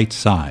this right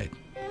side.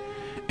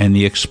 And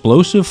the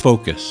explosive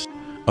focus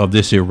of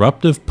this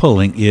eruptive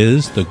pulling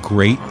is the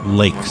Great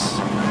Lakes.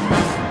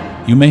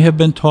 You may have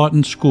been taught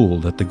in school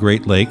that the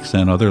Great Lakes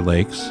and other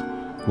lakes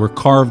were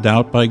carved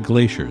out by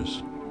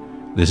glaciers.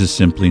 This is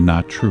simply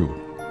not true.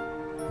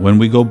 When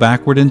we go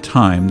backward in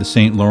time, the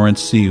St.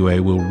 Lawrence Seaway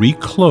will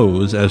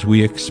reclose as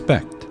we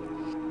expect.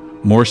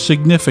 More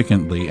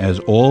significantly, as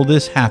all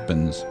this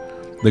happens,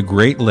 the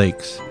Great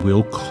Lakes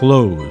will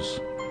close.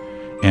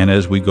 And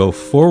as we go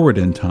forward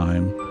in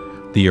time,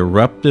 the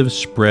eruptive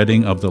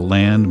spreading of the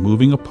land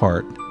moving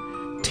apart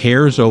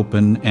tears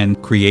open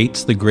and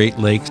creates the Great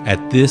Lakes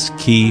at this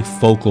key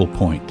focal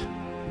point.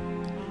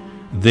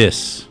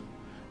 This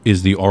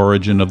is the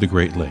origin of the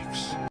Great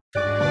Lakes.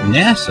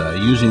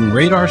 NASA, using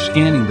radar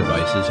scanning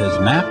devices, has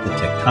mapped the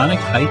tectonic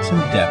heights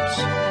and depths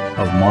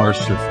of Mars'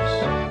 surface.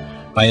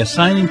 By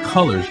assigning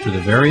colors to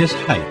the various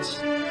heights,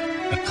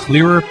 a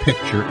clearer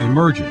picture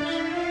emerges.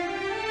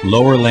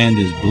 Lower land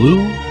is blue,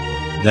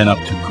 then up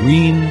to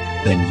green,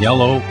 then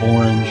yellow,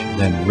 orange,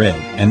 then red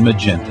and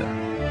magenta.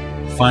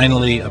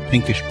 Finally, a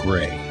pinkish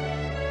gray.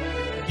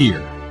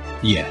 Here,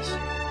 yes.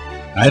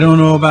 I don't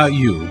know about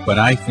you, but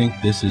I think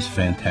this is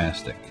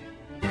fantastic.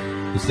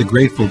 It's the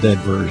Grateful Dead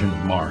version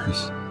of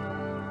Mars.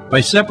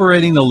 By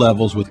separating the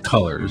levels with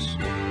colors,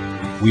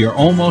 we are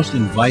almost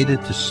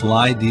invited to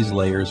slide these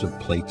layers of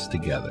plates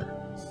together.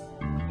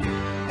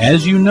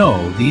 As you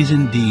know, these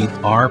indeed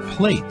are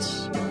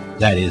plates,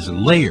 that is,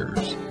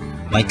 layers,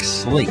 like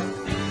slate,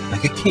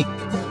 like a cake,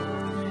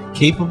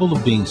 capable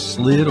of being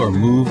slid or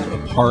moved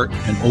apart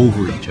and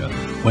over each other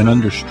when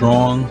under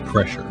strong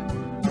pressure.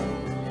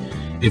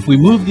 If we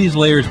move these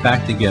layers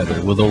back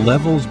together, will the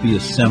levels be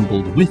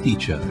assembled with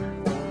each other?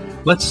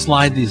 Let's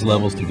slide these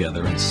levels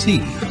together and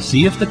see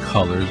if the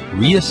colors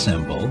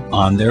reassemble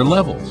on their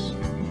levels.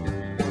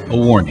 A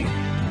warning,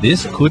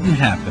 this couldn't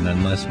happen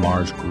unless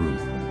Mars grew.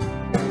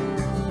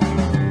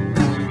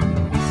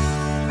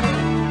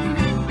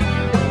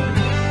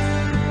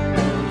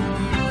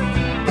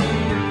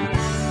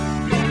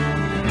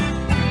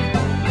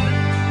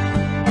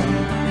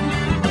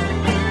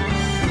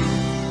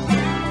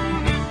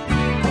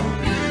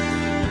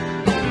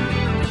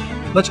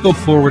 Let's go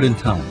forward in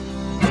time.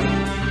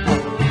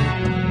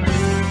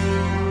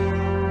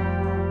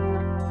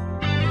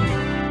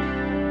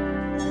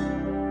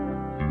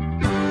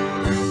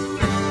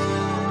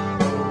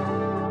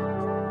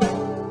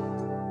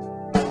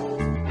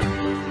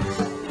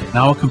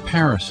 Now a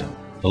comparison.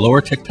 The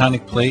lower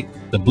tectonic plate,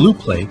 the blue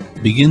plate,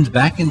 begins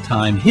back in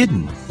time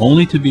hidden,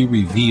 only to be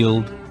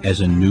revealed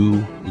as a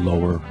new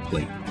lower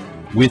plate.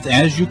 With,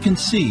 as you can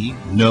see,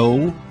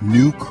 no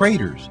new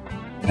craters.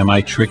 Am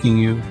I tricking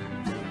you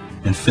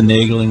and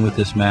finagling with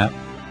this map?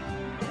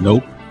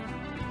 Nope.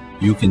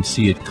 You can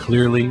see it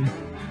clearly.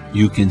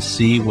 You can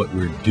see what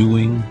we're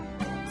doing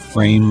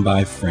frame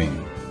by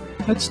frame.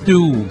 Let's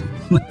do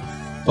the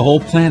whole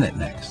planet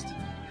next.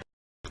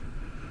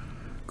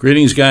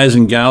 Greetings, guys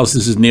and gals.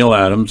 This is Neal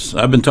Adams.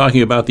 I've been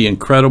talking about the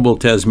incredible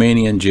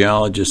Tasmanian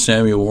geologist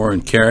Samuel Warren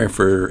Carey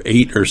for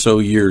 8 or so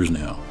years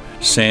now.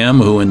 Sam,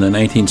 who in the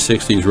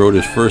 1960s wrote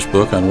his first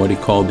book on what he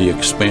called the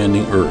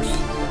expanding Earth.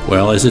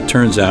 Well, as it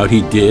turns out,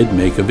 he did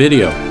make a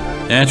video.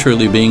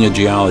 Naturally, being a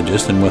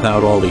geologist and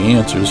without all the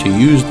answers, he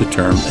used the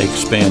term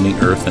expanding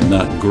Earth and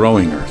not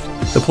growing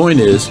Earth. The point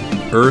is,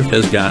 Earth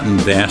has gotten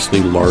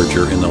vastly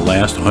larger in the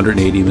last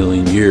 180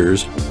 million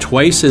years,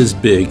 twice as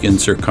big in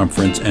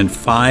circumference and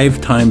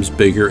 5 times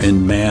bigger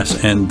in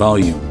mass and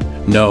volume.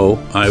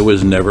 No, I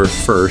was never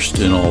first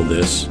in all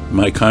this.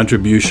 My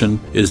contribution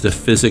is the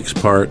physics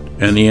part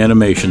and the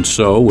animation,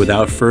 so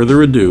without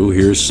further ado,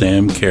 here's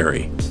Sam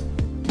Carey.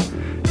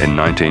 In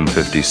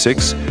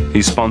 1956,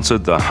 he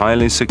sponsored the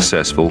highly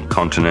successful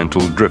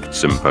Continental Drift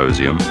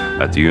Symposium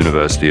at the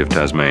University of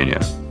Tasmania.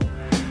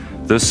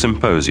 This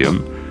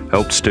symposium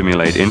helped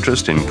stimulate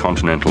interest in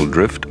continental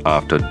drift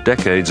after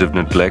decades of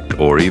neglect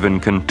or even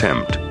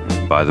contempt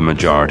by the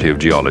majority of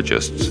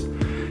geologists.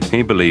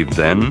 He believed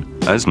then,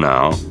 as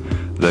now,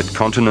 that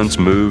continents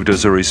moved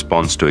as a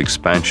response to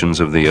expansions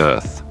of the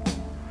Earth.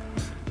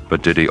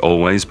 But did he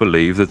always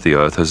believe that the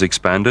Earth has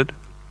expanded?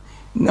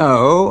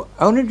 No,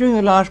 only during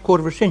the last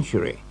quarter of a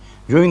century.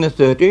 During the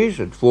 30s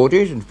and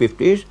 40s and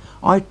 50s,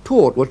 I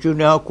taught what you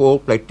now call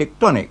plate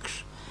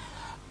tectonics.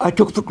 I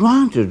took for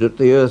granted that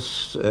the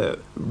Earth's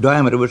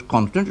diameter was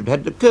constant. It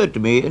hadn't occurred to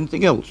me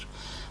anything else.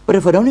 But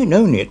if I'd only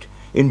known it,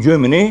 in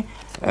Germany,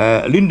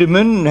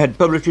 Lindemann had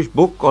published his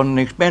book on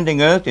the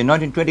expanding Earth in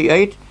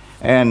 1928,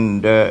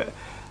 and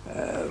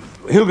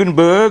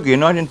Hilgenberg in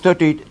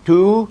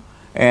 1932,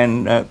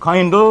 and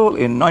Kindle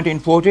in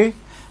 1940.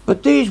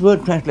 But these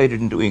weren't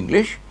translated into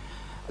English.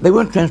 They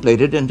weren't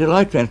translated until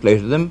I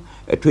translated them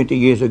 20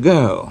 years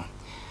ago.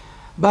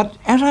 But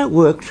as I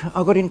worked,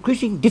 I got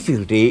increasing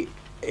difficulty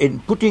in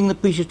putting the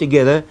pieces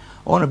together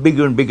on a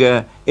bigger and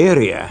bigger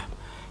area.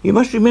 You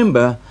must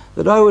remember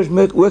that I was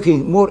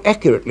working more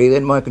accurately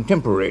than my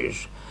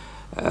contemporaries.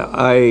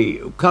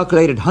 I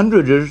calculated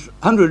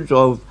hundreds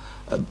of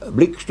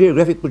oblique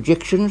stereographic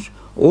projections,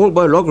 all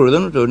by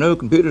logarithms. There were no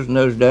computers in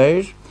those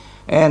days,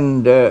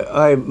 and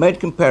I made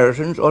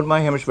comparisons on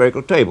my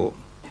hemispherical table.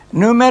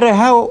 No matter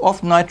how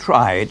often I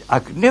tried, I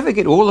could never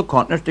get all the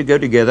continents to go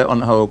together on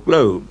the whole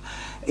globe.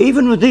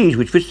 Even with these,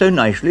 which fit so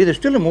nicely, there's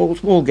still a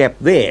small gap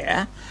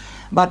there,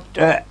 but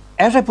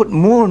as I put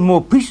more and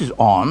more pieces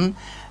on,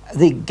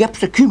 the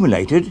gaps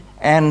accumulated,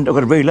 and I've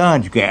got a very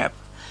large gap.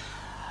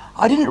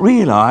 I didn't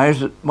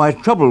realize that my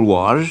trouble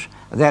was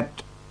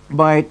that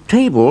my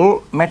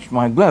table matched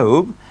my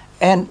globe,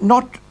 and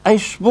not a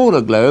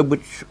smaller globe,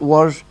 which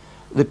was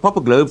the proper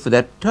globe for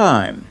that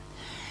time.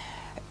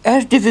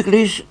 As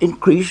difficulties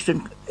increased,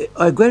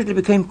 I gradually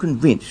became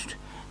convinced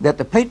that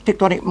the plate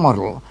tectonic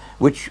model,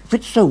 which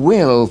fits so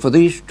well for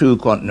these two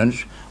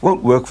continents,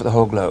 won't work for the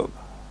whole globe.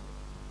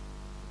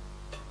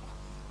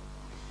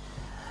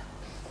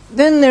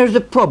 Then there's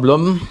the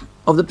problem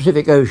of the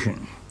Pacific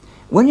Ocean.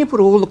 When you put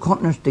all the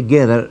continents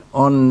together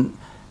on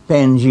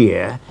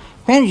Pangea,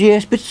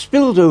 Pangea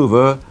spills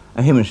over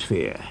a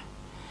hemisphere.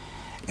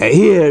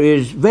 Here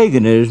is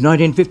Wegener's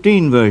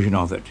 1915 version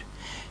of it.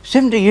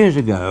 70 years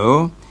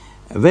ago,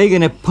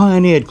 Wegener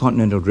pioneered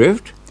continental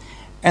drift,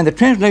 and the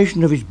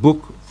translation of his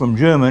book from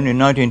German in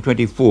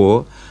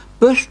 1924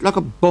 burst like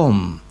a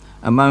bomb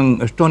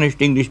among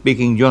astonished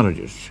English-speaking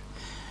geologists.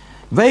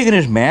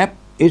 Wegener's map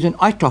is an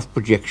Eitoft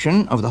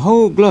projection of the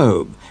whole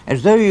globe,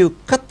 as though you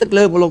cut the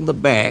globe along the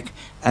back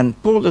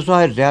and pulled the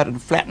sides out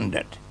and flattened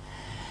it.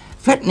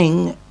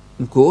 Flattening,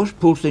 of course,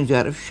 pulls things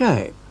out of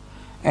shape,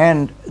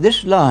 and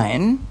this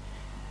line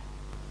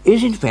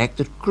is in fact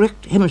the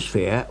correct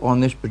hemisphere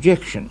on this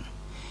projection.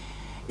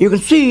 You can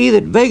see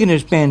that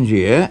Wegener's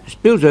Pangea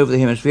spills over the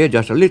hemisphere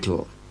just a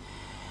little.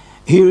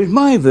 Here is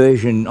my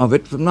version of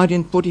it from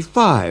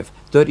 1945,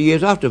 30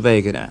 years after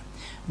Wegener,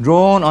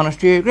 drawn on a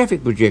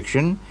stereographic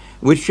projection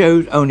which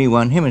shows only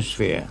one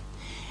hemisphere.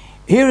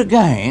 Here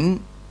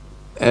again,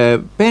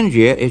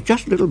 Pangea is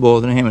just a little more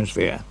than a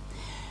hemisphere.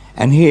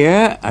 And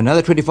here,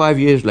 another 25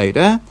 years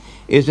later,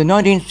 is the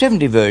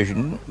 1970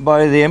 version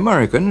by the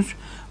Americans,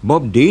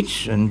 Bob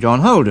Dietz and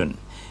John Holden,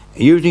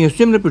 using a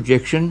similar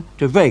projection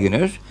to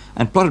Wegener's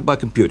and plotted by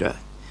computer.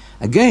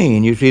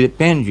 Again, you see that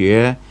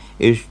Pangea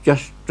is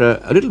just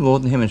a little more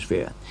than a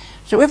hemisphere.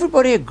 So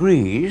everybody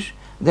agrees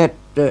that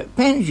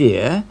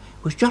Pangea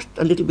was just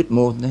a little bit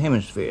more than a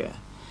hemisphere.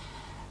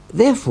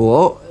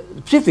 Therefore,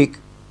 the Pacific,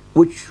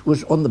 which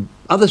was on the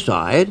other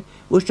side,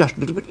 was just a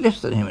little bit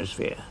less than a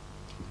hemisphere.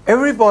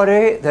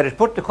 Everybody that has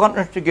put the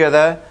continents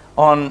together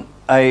on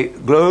a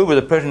globe of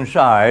the present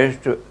size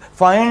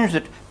finds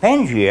that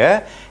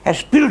Pangea has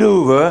spilled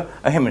over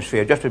a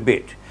hemisphere just a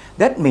bit.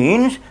 That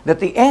means that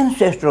the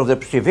ancestor of the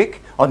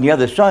Pacific on the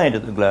other side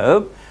of the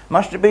globe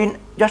must have been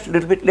just a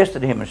little bit less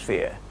than a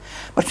hemisphere.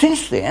 But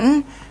since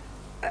then,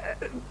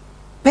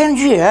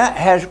 Pangea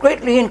has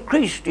greatly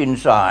increased in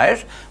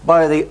size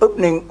by the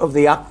opening of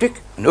the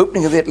Arctic and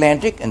opening of the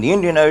Atlantic and the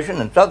Indian Ocean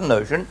and Southern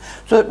Ocean,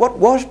 so that what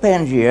was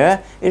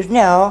Pangea is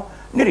now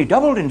nearly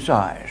doubled in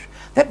size.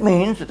 That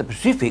means that the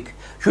Pacific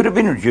should have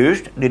been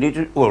reduced nearly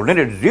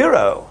to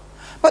zero.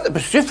 But the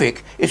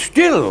Pacific is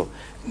still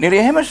nearly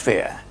a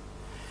hemisphere.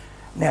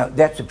 Now,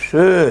 that's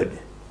absurd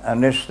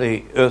unless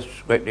the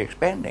Earth's greatly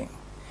expanding.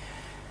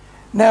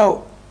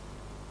 Now,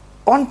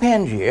 on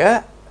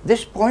Pangea,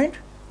 this point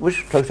was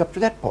close up to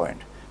that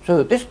point, so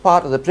that this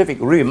part of the Pacific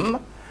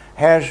Rim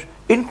has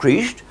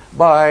increased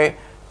by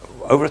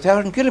over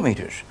 1,000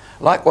 kilometers.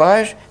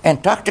 Likewise,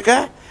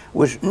 Antarctica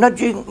was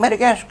nudging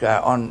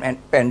Madagascar on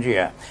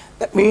Pangea.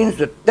 That means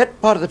that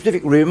that part of the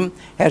Pacific Rim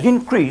has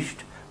increased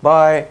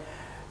by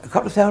a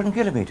couple of thousand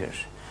kilometers.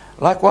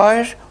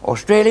 Likewise,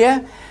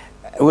 Australia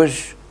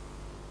was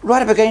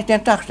right up against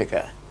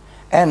Antarctica,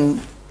 and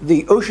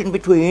the ocean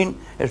between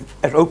has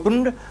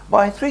opened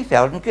by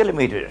 3,000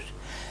 kilometers.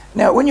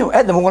 Now, when you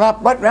add them all up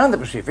right round the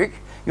Pacific,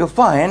 you'll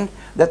find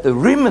that the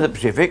rim of the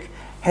Pacific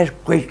has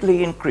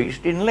greatly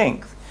increased in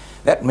length.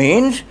 That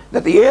means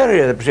that the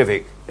area of the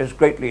Pacific has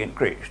greatly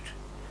increased.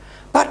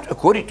 But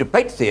according to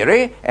plate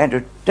theory, and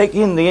to take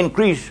in the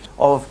increase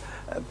of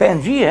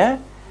Pangea,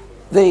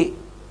 the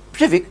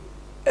Pacific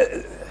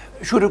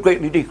should have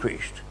greatly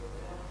decreased.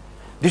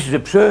 This is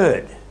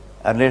absurd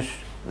unless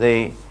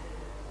the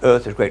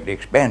Earth has greatly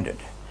expanded.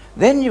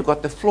 Then you've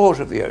got the floors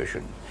of the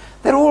ocean.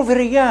 They're all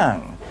very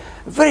young.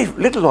 Very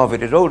little of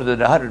it is older than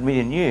 100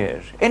 million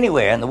years,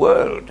 anywhere in the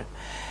world.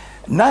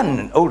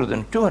 None older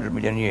than 200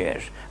 million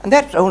years. And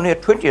that's only a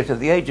 20th of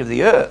the age of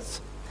the Earth.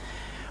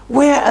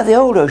 Where are the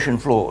old ocean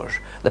floors?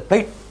 The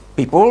plate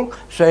people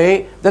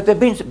say that they've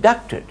been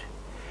subducted.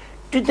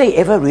 Did they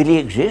ever really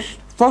exist?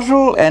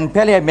 Fossil and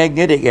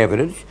paleomagnetic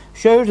evidence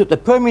shows that the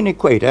Permian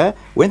equator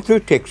went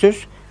through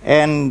Texas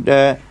and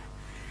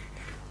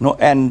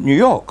New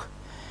York.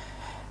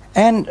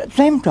 And at the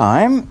same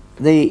time,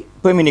 the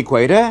Permian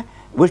equator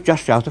was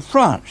just south of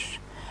France.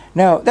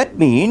 Now, that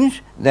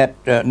means that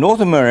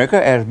North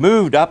America has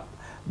moved up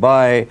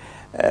by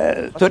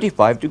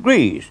 35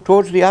 degrees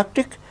towards the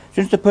Arctic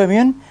since the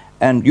Permian,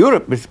 and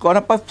Europe has gone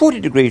up by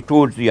 40 degrees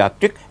towards the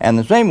Arctic, and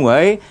the same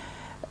way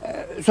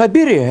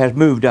Siberia has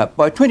moved up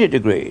by 20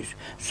 degrees.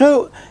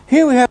 So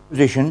here we have a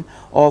position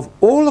of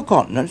all the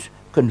continents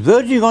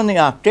converging on the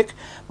Arctic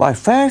by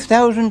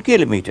 5,000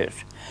 kilometers,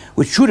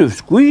 which should have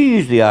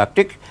squeezed the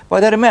Arctic by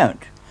that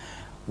amount.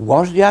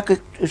 Was the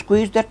Arctic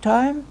squeezed that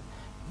time?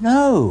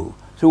 No.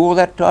 Through all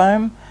that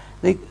time,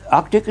 the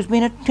Arctic has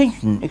been a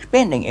tension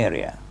expanding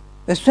area.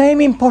 The same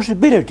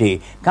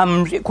impossibility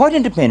comes quite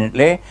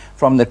independently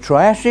from the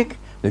Triassic,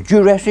 the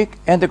Jurassic,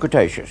 and the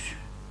Cretaceous.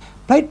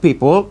 Plate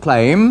people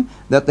claim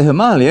that the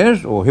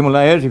Himalayas, or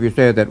Himalayas if you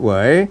say it that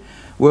way,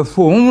 were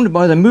formed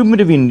by the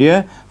movement of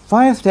India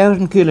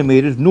 5,000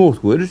 kilometers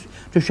northwards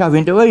to shove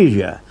into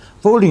Asia,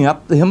 folding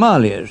up the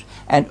Himalayas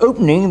and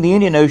opening the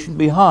Indian Ocean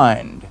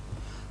behind.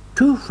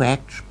 Two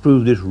facts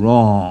prove this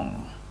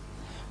wrong.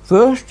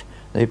 First,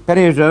 the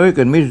Paleozoic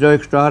and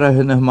Mesozoic strata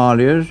in the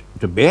Himalayas,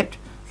 Tibet,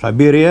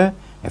 Siberia,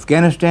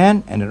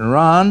 Afghanistan, and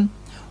Iran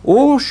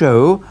all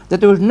show that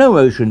there was no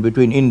ocean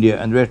between India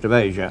and the rest of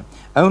Asia,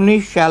 only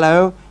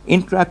shallow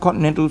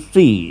intracontinental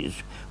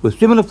seas with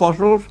similar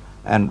fossils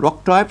and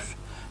rock types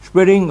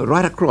spreading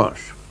right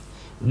across.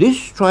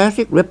 This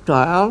Triassic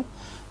reptile,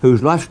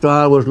 whose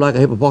lifestyle was like a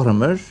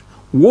hippopotamus,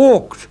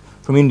 walked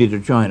from India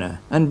to China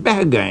and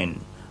back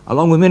again,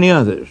 along with many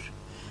others.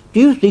 Do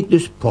you think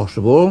this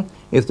possible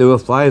if there were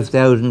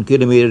 5,000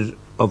 kilometers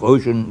of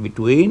ocean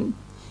between?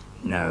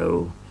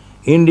 No.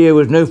 India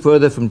was no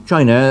further from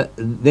China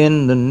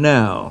then than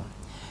now.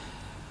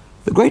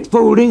 The great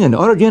folding and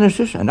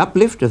orogenesis and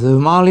uplift of the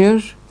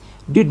Himalayas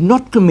did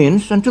not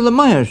commence until the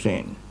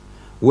Miocene,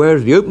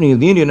 whereas the opening of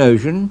the Indian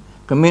Ocean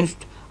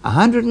commenced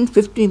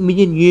 150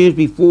 million years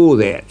before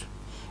that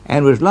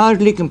and was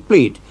largely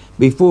complete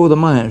before the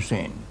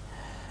Miocene.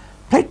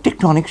 Plate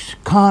tectonics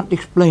can't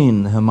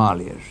explain the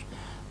Himalayas.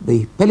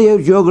 The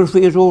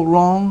paleogeography is all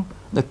wrong,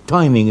 the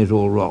timing is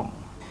all wrong.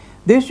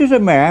 This is a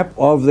map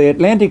of the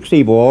Atlantic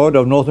seaboard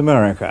of North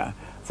America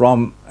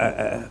from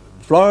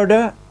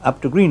Florida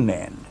up to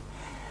Greenland.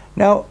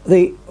 Now,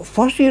 the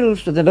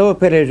fossils of the lower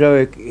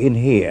Paleozoic in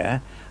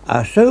here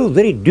are so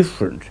very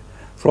different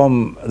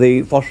from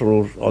the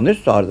fossils on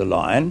this side of the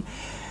line.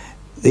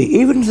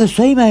 Even the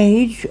same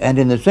age and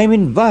in the same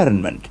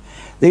environment,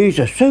 these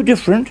are so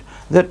different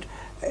that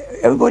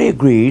everybody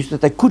agrees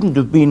that they couldn't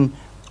have been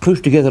close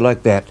together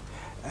like that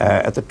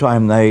at the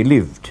time they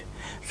lived.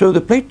 So the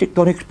plate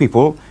tectonics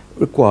people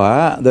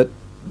require that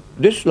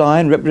this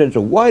line represents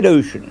a wide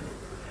ocean,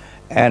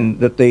 and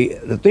that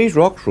these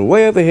rocks were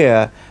way over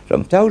here,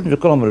 some thousands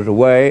of kilometers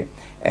away,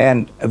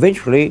 and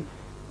eventually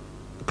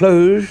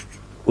closed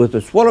with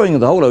the swallowing of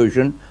the whole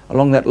ocean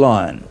along that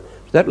line.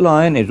 That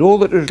line is all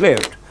that is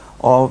left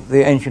of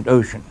the ancient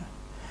ocean.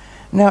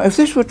 Now, if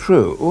this were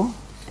true,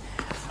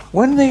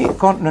 when the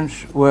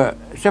continents were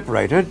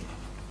separated,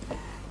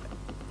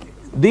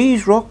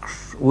 these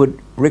rocks would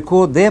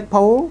record their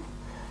pole,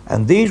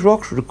 and these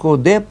rocks would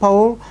record their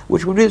pole,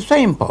 which would be the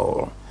same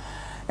pole.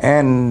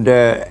 And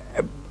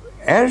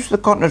as the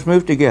continents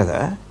moved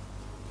together,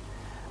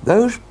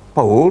 those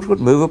poles would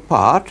move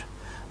apart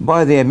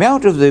by the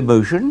amount of the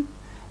motion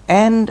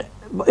and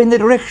in the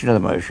direction of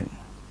the motion.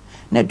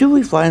 Now, do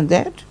we find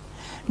that?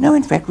 No,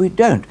 in fact, we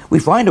don't. We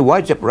find a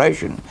wide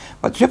separation,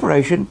 but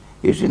separation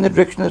is in the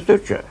direction of the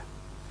suture.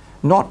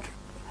 Not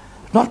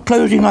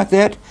closing like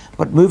that,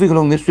 but moving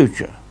along this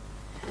suture.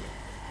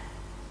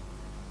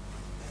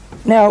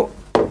 Now,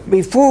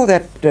 before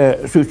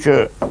that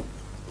suture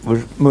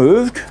was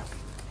moved,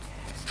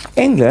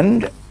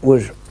 England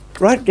was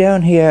right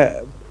down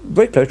here,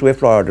 very close to where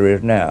Florida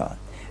is now.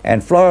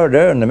 And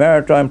Florida and the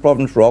Maritime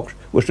Province rocks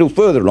were still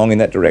further along in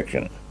that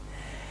direction.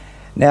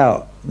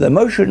 Now, the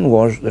motion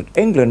was that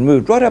England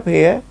moved right up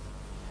here,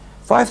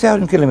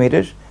 5,000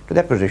 kilometers to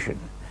that position,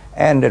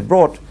 and it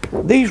brought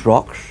these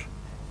rocks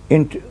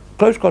into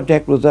close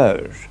contact with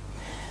those.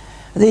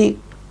 The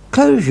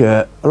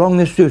closure along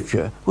this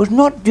suture was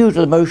not due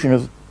to the motion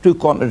of two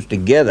continents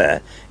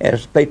together,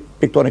 as plate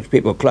tectonics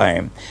people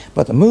claim,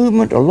 but the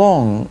movement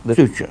along the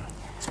suture.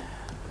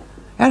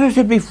 As I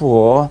said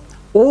before,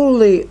 all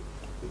the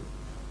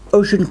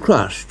ocean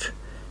crust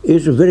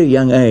is a very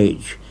young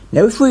age.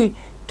 Now, if we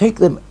take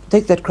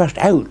that crust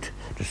out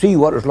to to see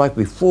what it was like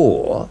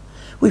before,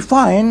 we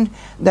find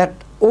that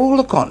all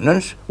the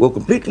continents were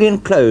completely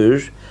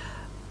enclosed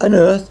on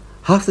Earth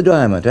half the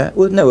diameter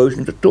with no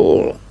oceans at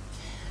all.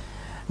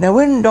 Now,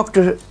 when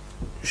Dr.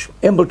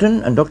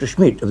 Embleton and Dr.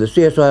 Schmidt of the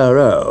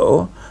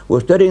CSIRO were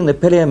studying the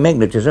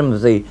paleomagnetism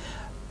of the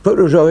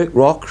Proterozoic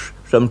rocks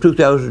some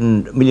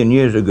 2,000 million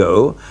years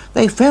ago,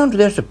 they found to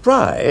their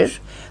surprise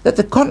that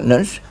the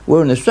continents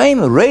were in the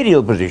same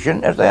radial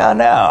position as they are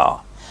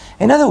now.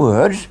 In other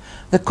words,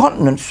 the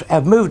continents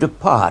have moved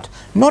apart,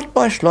 not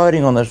by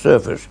sliding on the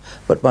surface,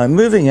 but by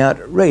moving out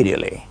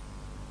radially.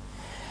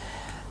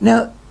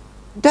 Now,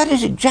 that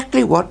is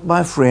exactly what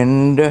my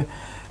friend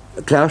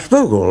Klaus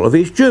Vogel of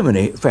East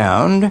Germany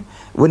found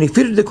when he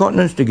fitted the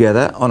continents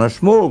together on a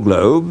small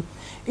globe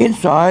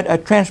inside a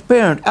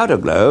transparent outer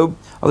globe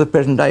of the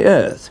present-day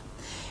Earth.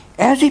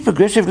 As he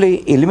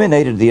progressively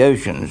eliminated the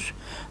oceans,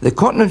 the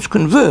continents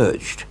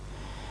converged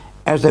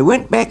as they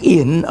went back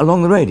in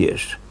along the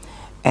radius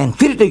and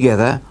fitted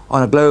together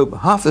on a globe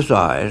half the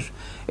size,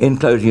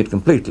 enclosing it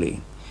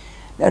completely.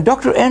 Now,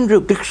 Dr. Andrew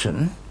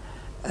Glikson,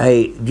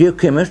 a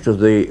geochemist of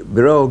the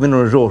Bureau of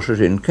Mineral Resources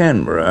in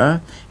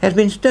Canberra, has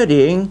been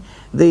studying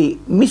the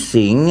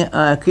missing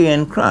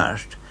Archean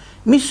crust.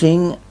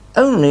 Missing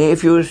only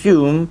if you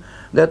assume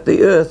that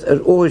the Earth has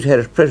always had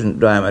its present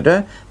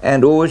diameter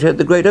and always had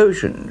the great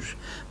oceans.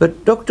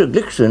 But Dr.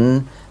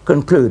 Glikson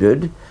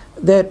concluded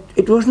that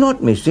it was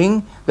not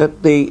missing,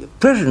 that the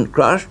present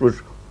crust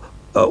was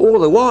all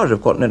there was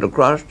of continental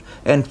crust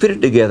and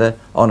fitted together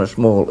on a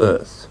small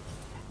Earth.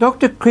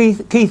 Dr.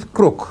 Keith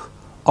Crook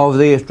of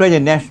the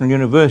Australian National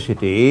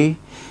University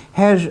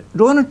has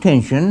drawn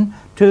attention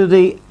to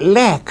the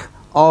lack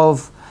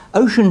of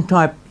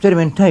ocean-type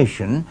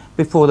sedimentation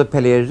before the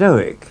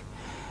Paleozoic.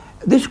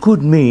 This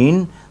could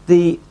mean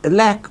the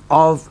lack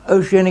of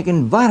oceanic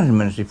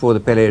environments before the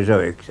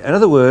Paleozoic. In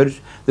other words,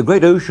 the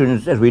great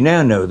oceans as we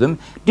now know them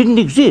didn't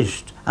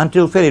exist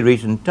until fairly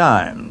recent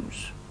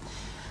times.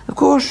 Of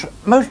course,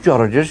 most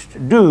geologists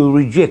do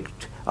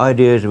reject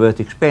ideas of Earth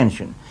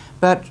expansion,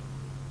 but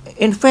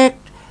in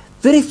fact,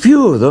 very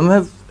few of them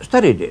have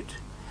studied it.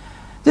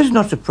 This is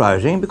not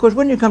surprising because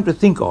when you come to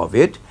think of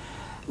it,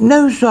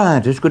 no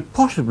scientist could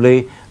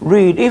possibly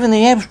read even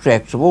the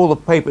abstracts of all the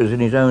papers in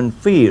his own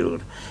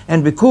field.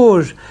 And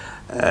because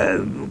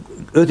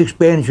Earth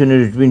expansion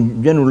has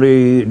been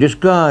generally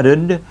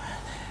discarded,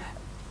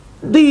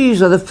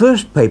 these are the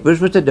first papers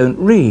which they don't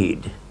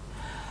read.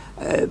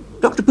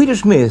 Dr. Peter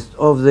Smith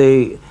of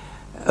the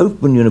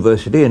Open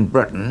University in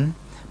Britain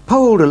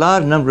polled a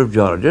large number of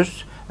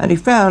geologists, and he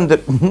found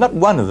that not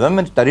one of them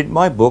had studied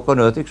my book on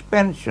Earth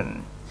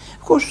expansion.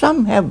 Of course,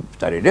 some have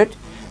studied it,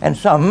 and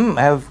some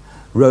have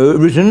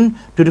risen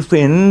to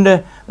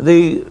defend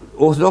the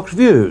orthodox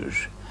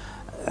views.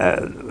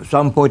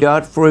 Some point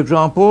out, for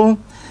example,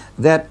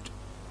 that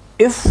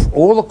if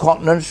all the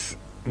continents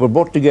were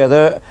brought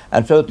together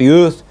and so that the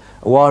Earth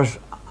was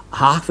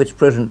half its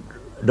present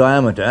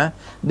diameter,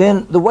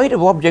 then the weight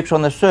of objects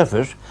on the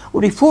surface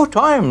would be 4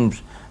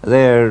 times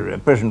their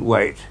present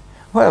weight.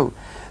 Well,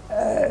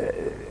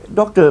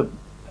 Dr.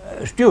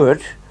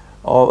 Stewart,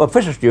 or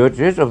Professor Stewart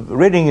of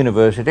Reading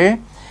University,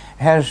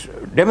 has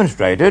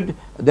demonstrated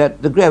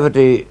that the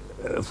gravity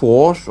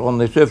force on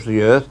the surface of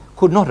the Earth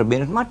could not have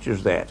been as much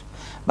as that.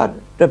 But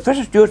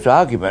Professor Stewart's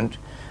argument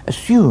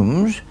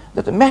assumes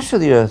that the mass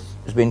of the Earth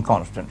has been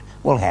constant.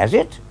 Well, has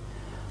it?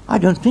 I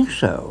don't think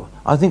so.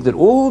 I think that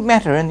all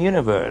matter in the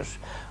universe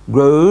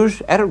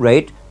grows at a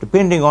rate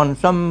depending on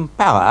some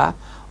power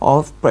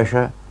of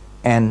pressure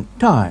and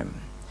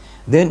time.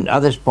 Then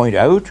others point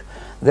out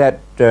that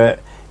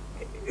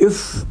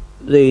if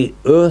the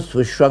Earth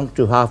was shrunk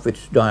to half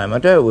its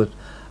diameter with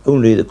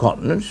only the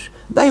continents,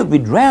 they would be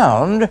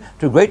drowned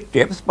to great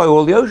depths by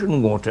all the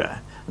ocean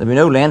water. There'd be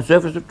no land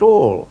surface at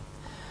all.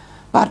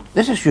 But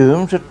this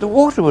assumes that the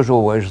water was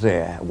always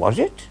there. Was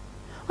it?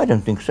 I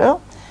don't think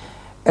so.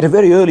 At a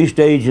very early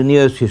stage in the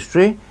Earth's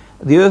history,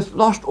 the Earth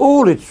lost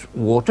all its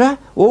water,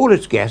 all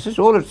its gases,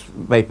 all its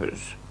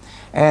vapors.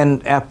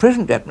 And our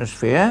present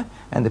atmosphere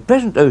and the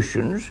present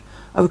oceans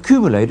have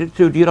accumulated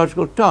through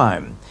geological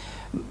time,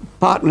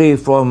 partly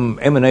from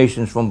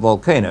emanations from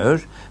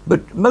volcanoes,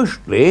 but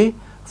mostly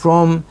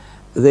from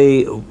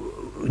the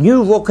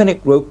new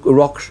volcanic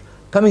rocks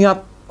coming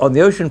up on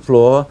the ocean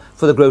floor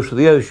for the growth of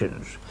the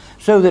oceans.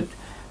 So that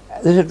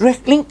there's a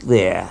direct link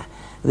there.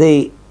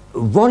 The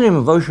volume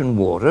of ocean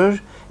waters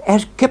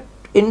has kept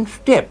in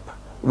step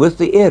with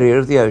the area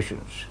of the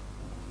oceans.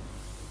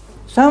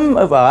 Some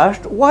have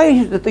asked, why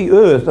is it that the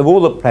Earth, of all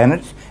the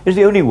planets, is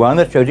the only one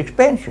that shows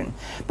expansion?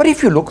 But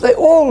if you look, they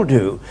all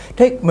do.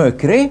 Take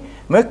Mercury.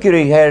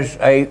 Mercury has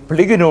a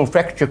polygonal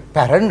fracture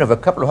pattern of a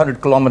couple of 100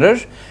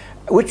 kilometers,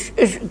 which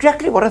is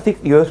exactly what I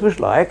think the Earth was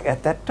like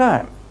at that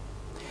time.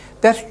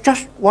 That's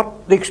just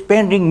what the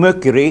expanding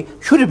Mercury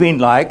should have been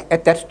like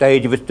at that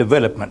stage of its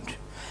development.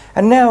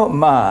 And now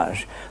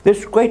Mars.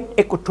 This great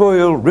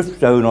equatorial rift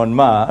zone on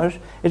Mars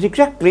is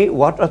exactly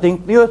what I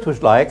think the Earth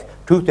was like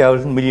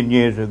 2,000 million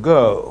years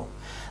ago.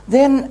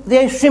 then the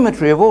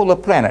asymmetry of all the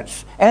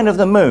planets and of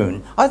the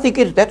moon, I think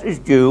that is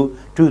due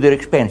to their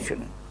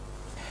expansion.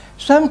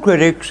 Some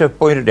critics have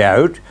pointed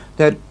out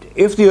that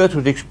if the Earth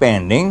was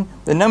expanding,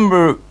 the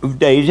number of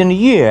days in a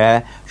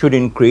year should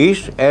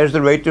increase as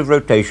the rate of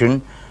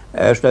rotation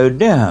slowed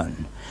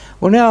down.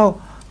 Well,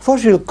 now,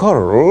 fossil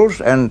corals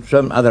and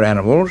some other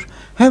animals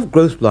have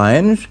growth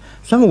lines,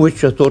 some of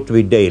which are thought to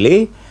be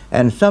daily,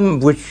 and some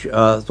of which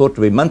are thought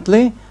to be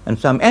monthly, and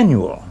some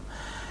annual,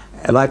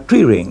 like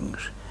tree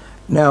rings.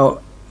 Now,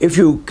 if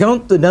you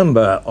count the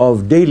number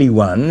of daily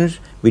ones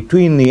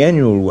between the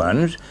annual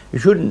ones, you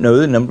shouldn't know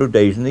the number of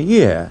days in the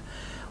year.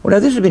 Well, now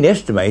this has been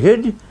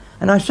estimated,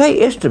 and I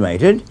say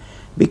estimated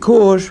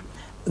because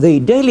the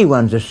daily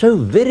ones are so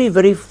very,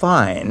 very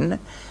fine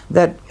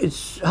that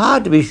it's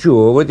hard to be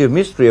sure whether you've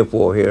missed 3 or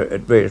 4 here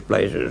at various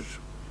places.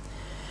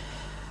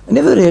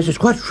 Nevertheless, it's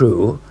quite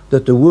true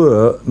that there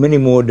were many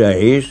more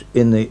days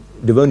in the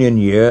Devonian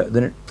year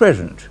than at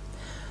present.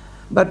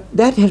 But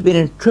that has been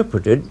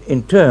interpreted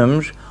in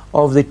terms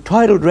of the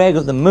tidal drag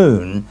of the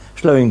moon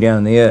slowing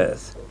down the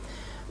Earth.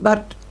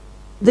 But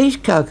these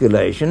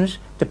calculations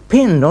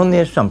depend on the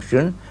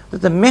assumption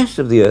that the mass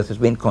of the Earth has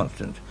been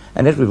constant.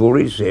 And as we've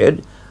already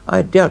said,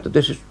 I doubt that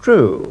this is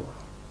true.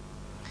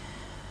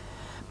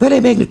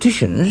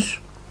 Paleomagneticians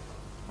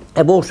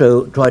have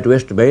also tried to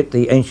estimate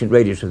the ancient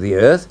radius of the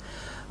Earth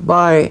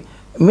by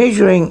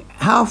measuring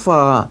how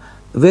far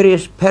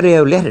various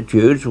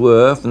paleolatitudes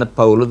were from the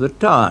pole of the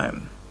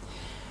time.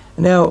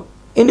 Now,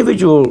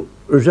 individual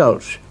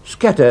results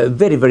scatter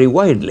very, very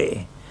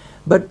widely,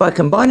 but by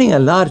combining a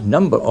large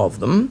number of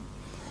them,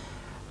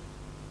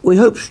 we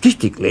hope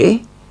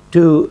statistically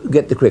to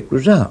get the correct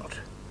result.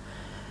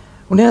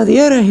 Well, now, the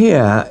error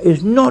here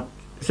is not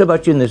so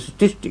much in the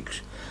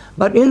statistics,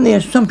 but in the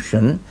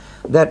assumption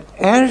that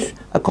as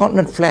a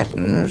continent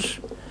flattens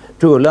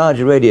to a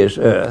larger radius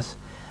Earth,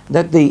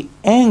 that the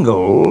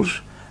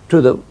angles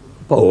to the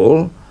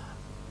pole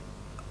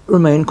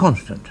remain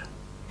constant.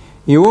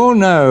 You all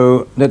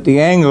know that the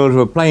angles of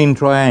a plane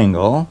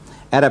triangle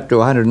add up to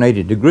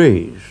 180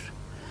 degrees,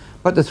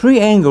 but the 3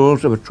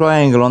 angles of a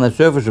triangle on the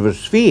surface of a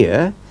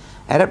sphere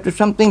add up to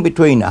something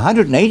between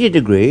 180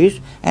 degrees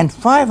and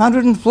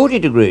 540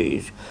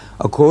 degrees,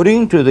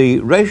 according to the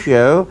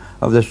ratio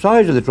of the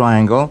size of the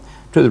triangle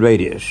to the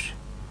radius.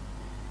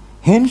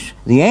 Hence,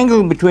 the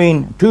angle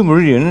between 2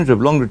 meridians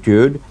of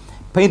longitude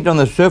painted on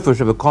the surface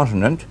of a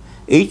continent,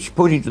 each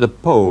pointing to the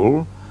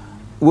pole,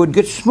 would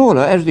get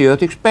smaller as the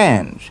Earth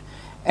expands,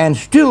 and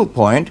still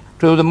point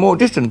to the more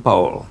distant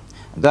pole,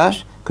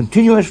 thus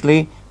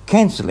continuously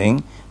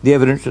cancelling the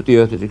evidence that the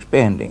Earth is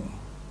expanding.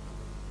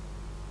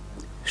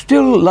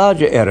 Still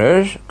larger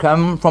errors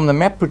come from the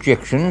map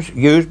projections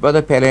used by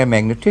the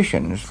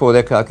paleomagneticians for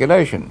their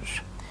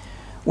calculations.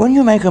 When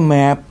you make a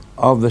map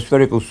of the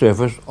spherical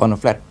surface on a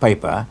flat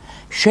paper,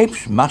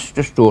 shapes must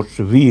distort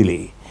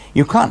severely.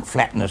 You can't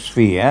flatten a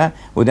sphere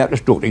without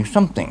distorting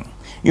something.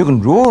 You can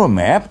draw a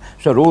map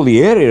so that all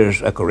the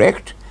areas are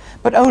correct,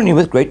 but only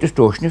with great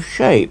distortion of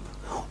shape.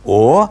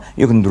 Or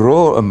you can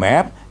draw a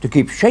map to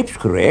keep shapes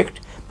correct,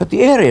 but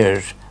the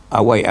areas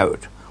are way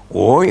out.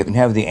 Or you can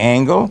have the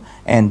angle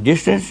and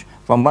distance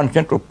from one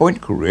central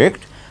point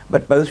correct,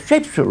 but both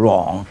shapes are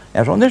wrong,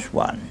 as on this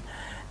one.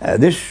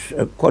 This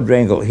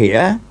quadrangle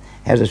here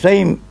has the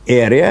same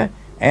area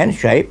and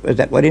shape as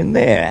that one in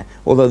there,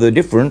 although they're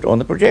different on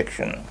the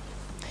projection.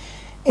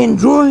 In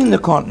drawing the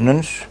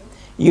continents,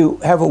 you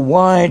have a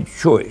wide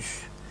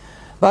choice,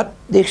 but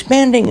the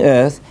expanding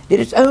Earth did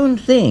its own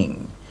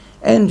thing,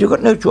 and you've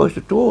got no choice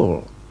at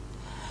all.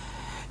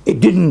 It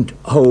didn't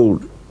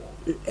hold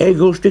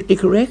angles strictly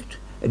correct,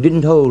 it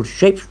didn't hold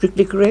shapes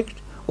strictly correct,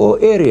 or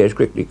areas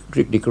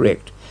strictly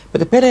correct. But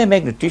the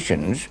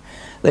paleomagneticians,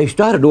 they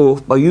started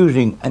off by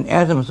using an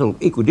azimuthal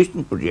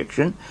equidistant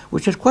projection,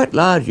 which has quite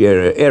large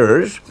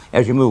errors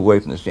as you move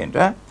away from the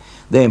centre.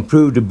 They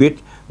improved a bit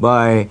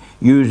by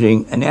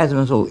using an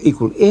azimuthal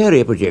equal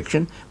area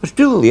projection, but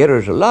still the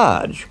errors are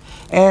large,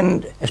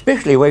 and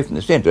especially away from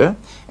the centre,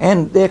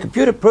 and their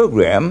computer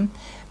program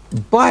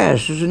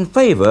biases in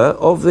favour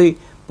of the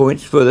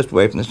points furthest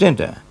away from the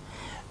centre.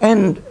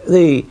 And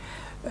the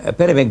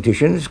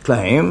paleomagneticians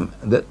claim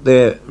that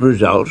their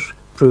results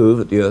prove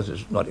that the Earth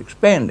is not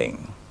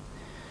expanding.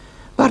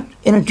 But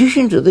in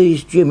addition to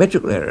these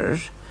geometrical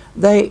errors,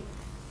 they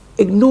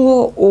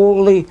ignore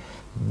all the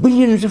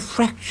billions of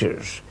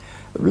fractures,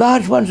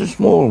 large ones and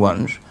small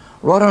ones,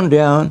 right on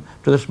down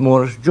to the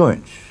smallest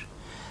joints.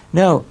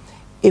 Now,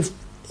 if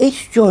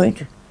each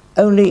joint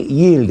only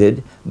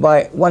yielded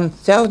by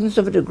 1/1000th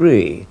of a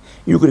degree,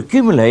 you could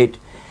accumulate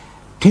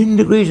 10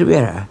 degrees of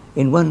error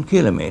in 1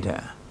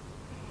 kilometre.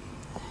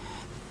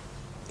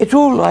 It's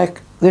all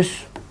like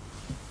this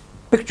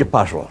picture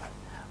puzzle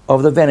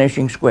of the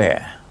vanishing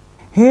square.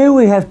 Here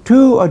we have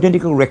 2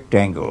 identical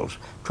rectangles,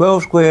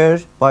 12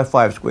 squares by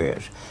 5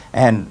 squares,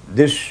 and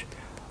this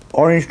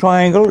orange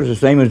triangle is the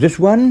same as this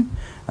one,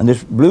 and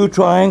this blue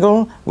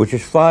triangle, which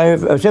is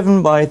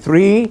 7 by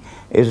 3,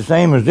 is the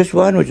same as this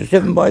one, which is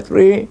 7 by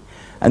 3,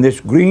 and this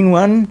green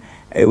one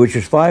which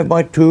is 5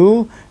 by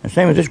 2, and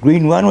same as this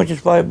green one, which is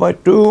 5 by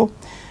 2,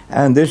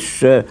 and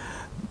this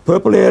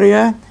purple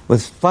area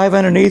with 5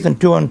 underneath and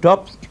 2 on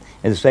top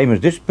is the same as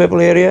this purple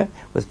area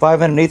with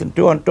 5 underneath and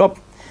 2 on top,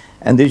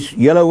 and this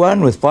yellow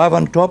one with 5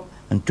 on top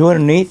and 2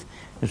 underneath,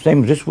 the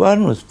same as this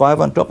one with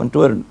 5 on top and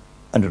 2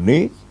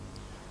 underneath.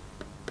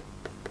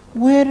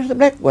 Where does the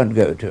black one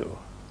go to?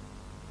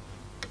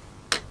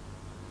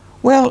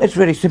 Well, it's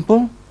very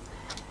simple.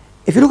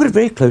 If you look at it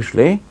very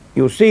closely,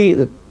 you'll see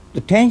that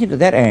the tangent of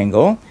that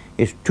angle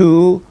is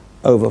 2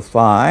 over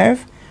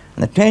 5,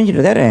 and the tangent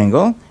of that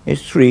angle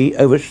is 3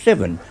 over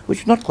 7,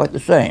 which is not quite the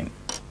same.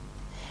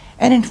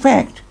 And in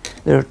fact,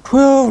 there are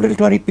 12 little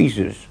tiny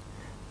pieces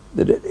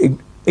that are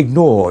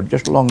ignored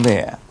just along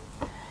there,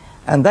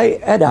 and they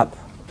add up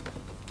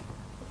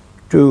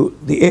to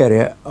the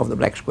area of the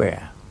black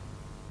square.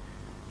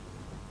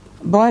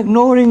 By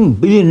ignoring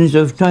billions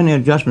of tiny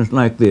adjustments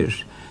like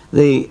this,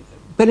 the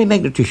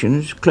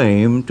paleomagneticians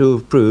claim to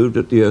have proved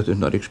that the Earth is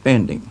not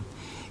expanding.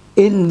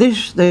 In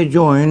this they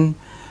join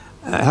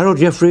Harold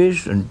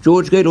Jeffreys and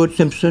George Gaylord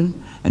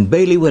Simpson and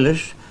Bailey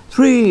Willis,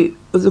 three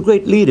of the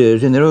great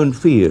leaders in their own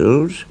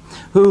fields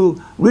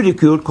who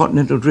ridiculed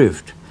continental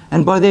drift,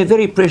 and by their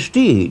very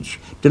prestige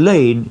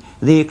delayed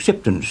the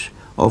acceptance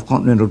of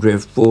continental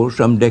drift for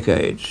some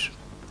decades.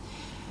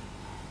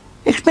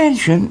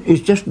 Expansion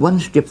is just one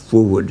step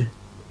forward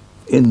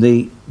in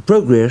the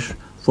progress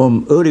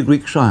from early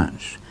Greek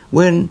science,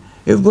 when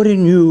everybody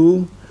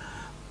knew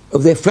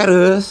of their flat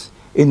Earth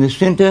in the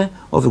center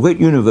of the great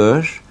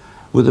universe,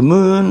 with the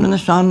moon and the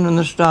sun and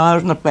the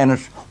stars and the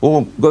planets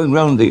all going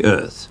round the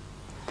Earth.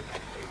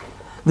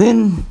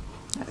 Then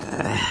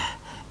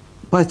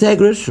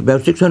Pythagoras,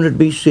 about 600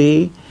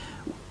 BC,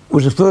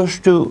 was the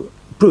first to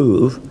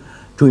prove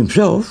to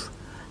himself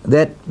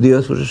that the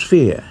Earth was a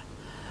sphere.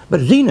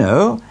 But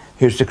Zeno,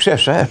 his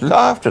successor,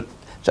 laughed at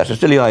such a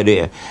silly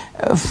idea.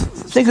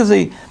 Think of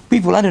the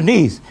people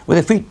underneath with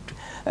their feet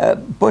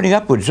pointing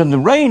upwards and the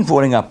rain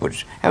falling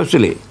upwards. How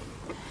silly.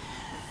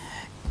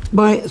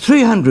 By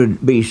 300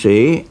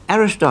 BC,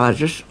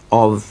 Aristarchus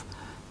of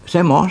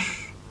Samos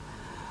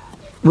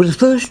was the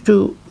first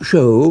to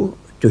show,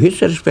 to his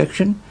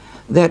satisfaction,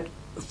 that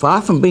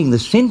far from being the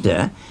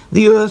center,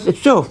 the Earth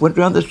itself went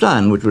round the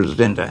sun, which was the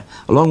center,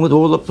 along with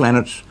all the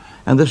planets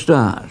and the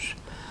stars.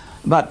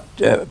 But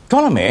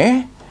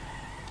Ptolemy,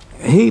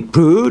 he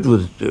proved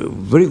with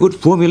very good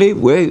formulae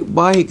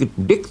whereby he could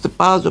predict the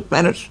paths of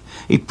planets.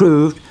 He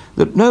proved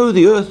that no,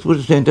 the Earth was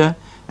the center,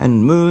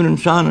 and moon and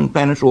sun and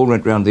planets all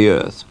went round the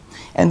Earth.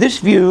 And this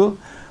view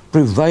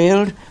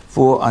prevailed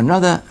for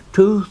another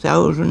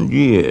 2,000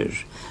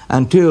 years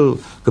until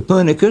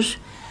Copernicus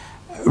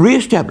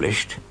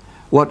re-established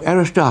what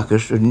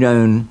Aristarchus had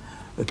known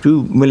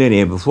 2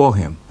 millennia before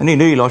him, and he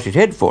nearly lost his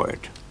head for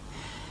it.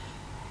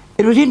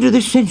 It was into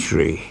this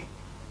century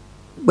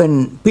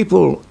when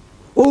people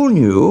all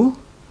knew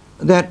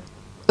that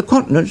the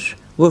continents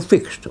were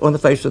fixed on the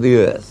face of the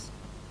Earth.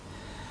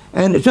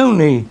 And it's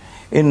only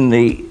in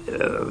the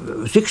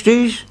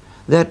 60s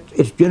that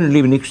it's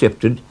generally been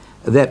accepted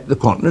that the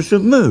continents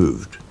have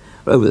moved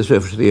over the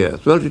surface of the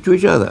Earth relative to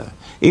each other,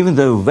 even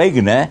though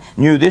Wegener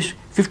knew this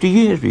 50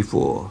 years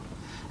before.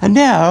 And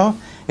now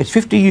it's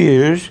 50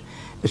 years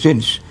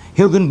since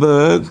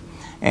Hilgenberg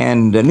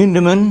and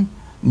Lindemann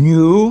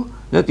knew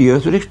that the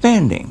Earth was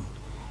expanding.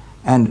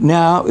 And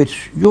now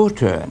it's your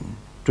turn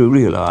to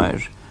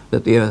realize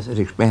that the Earth is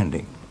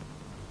expanding.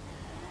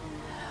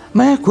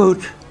 May I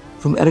quote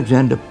from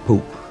Alexander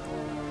Pope?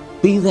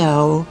 "Be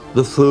thou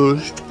the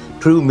first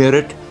true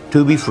merit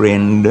to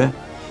befriend,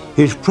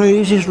 his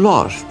praise is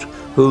lost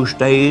who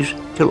stays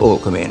till all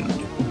commend."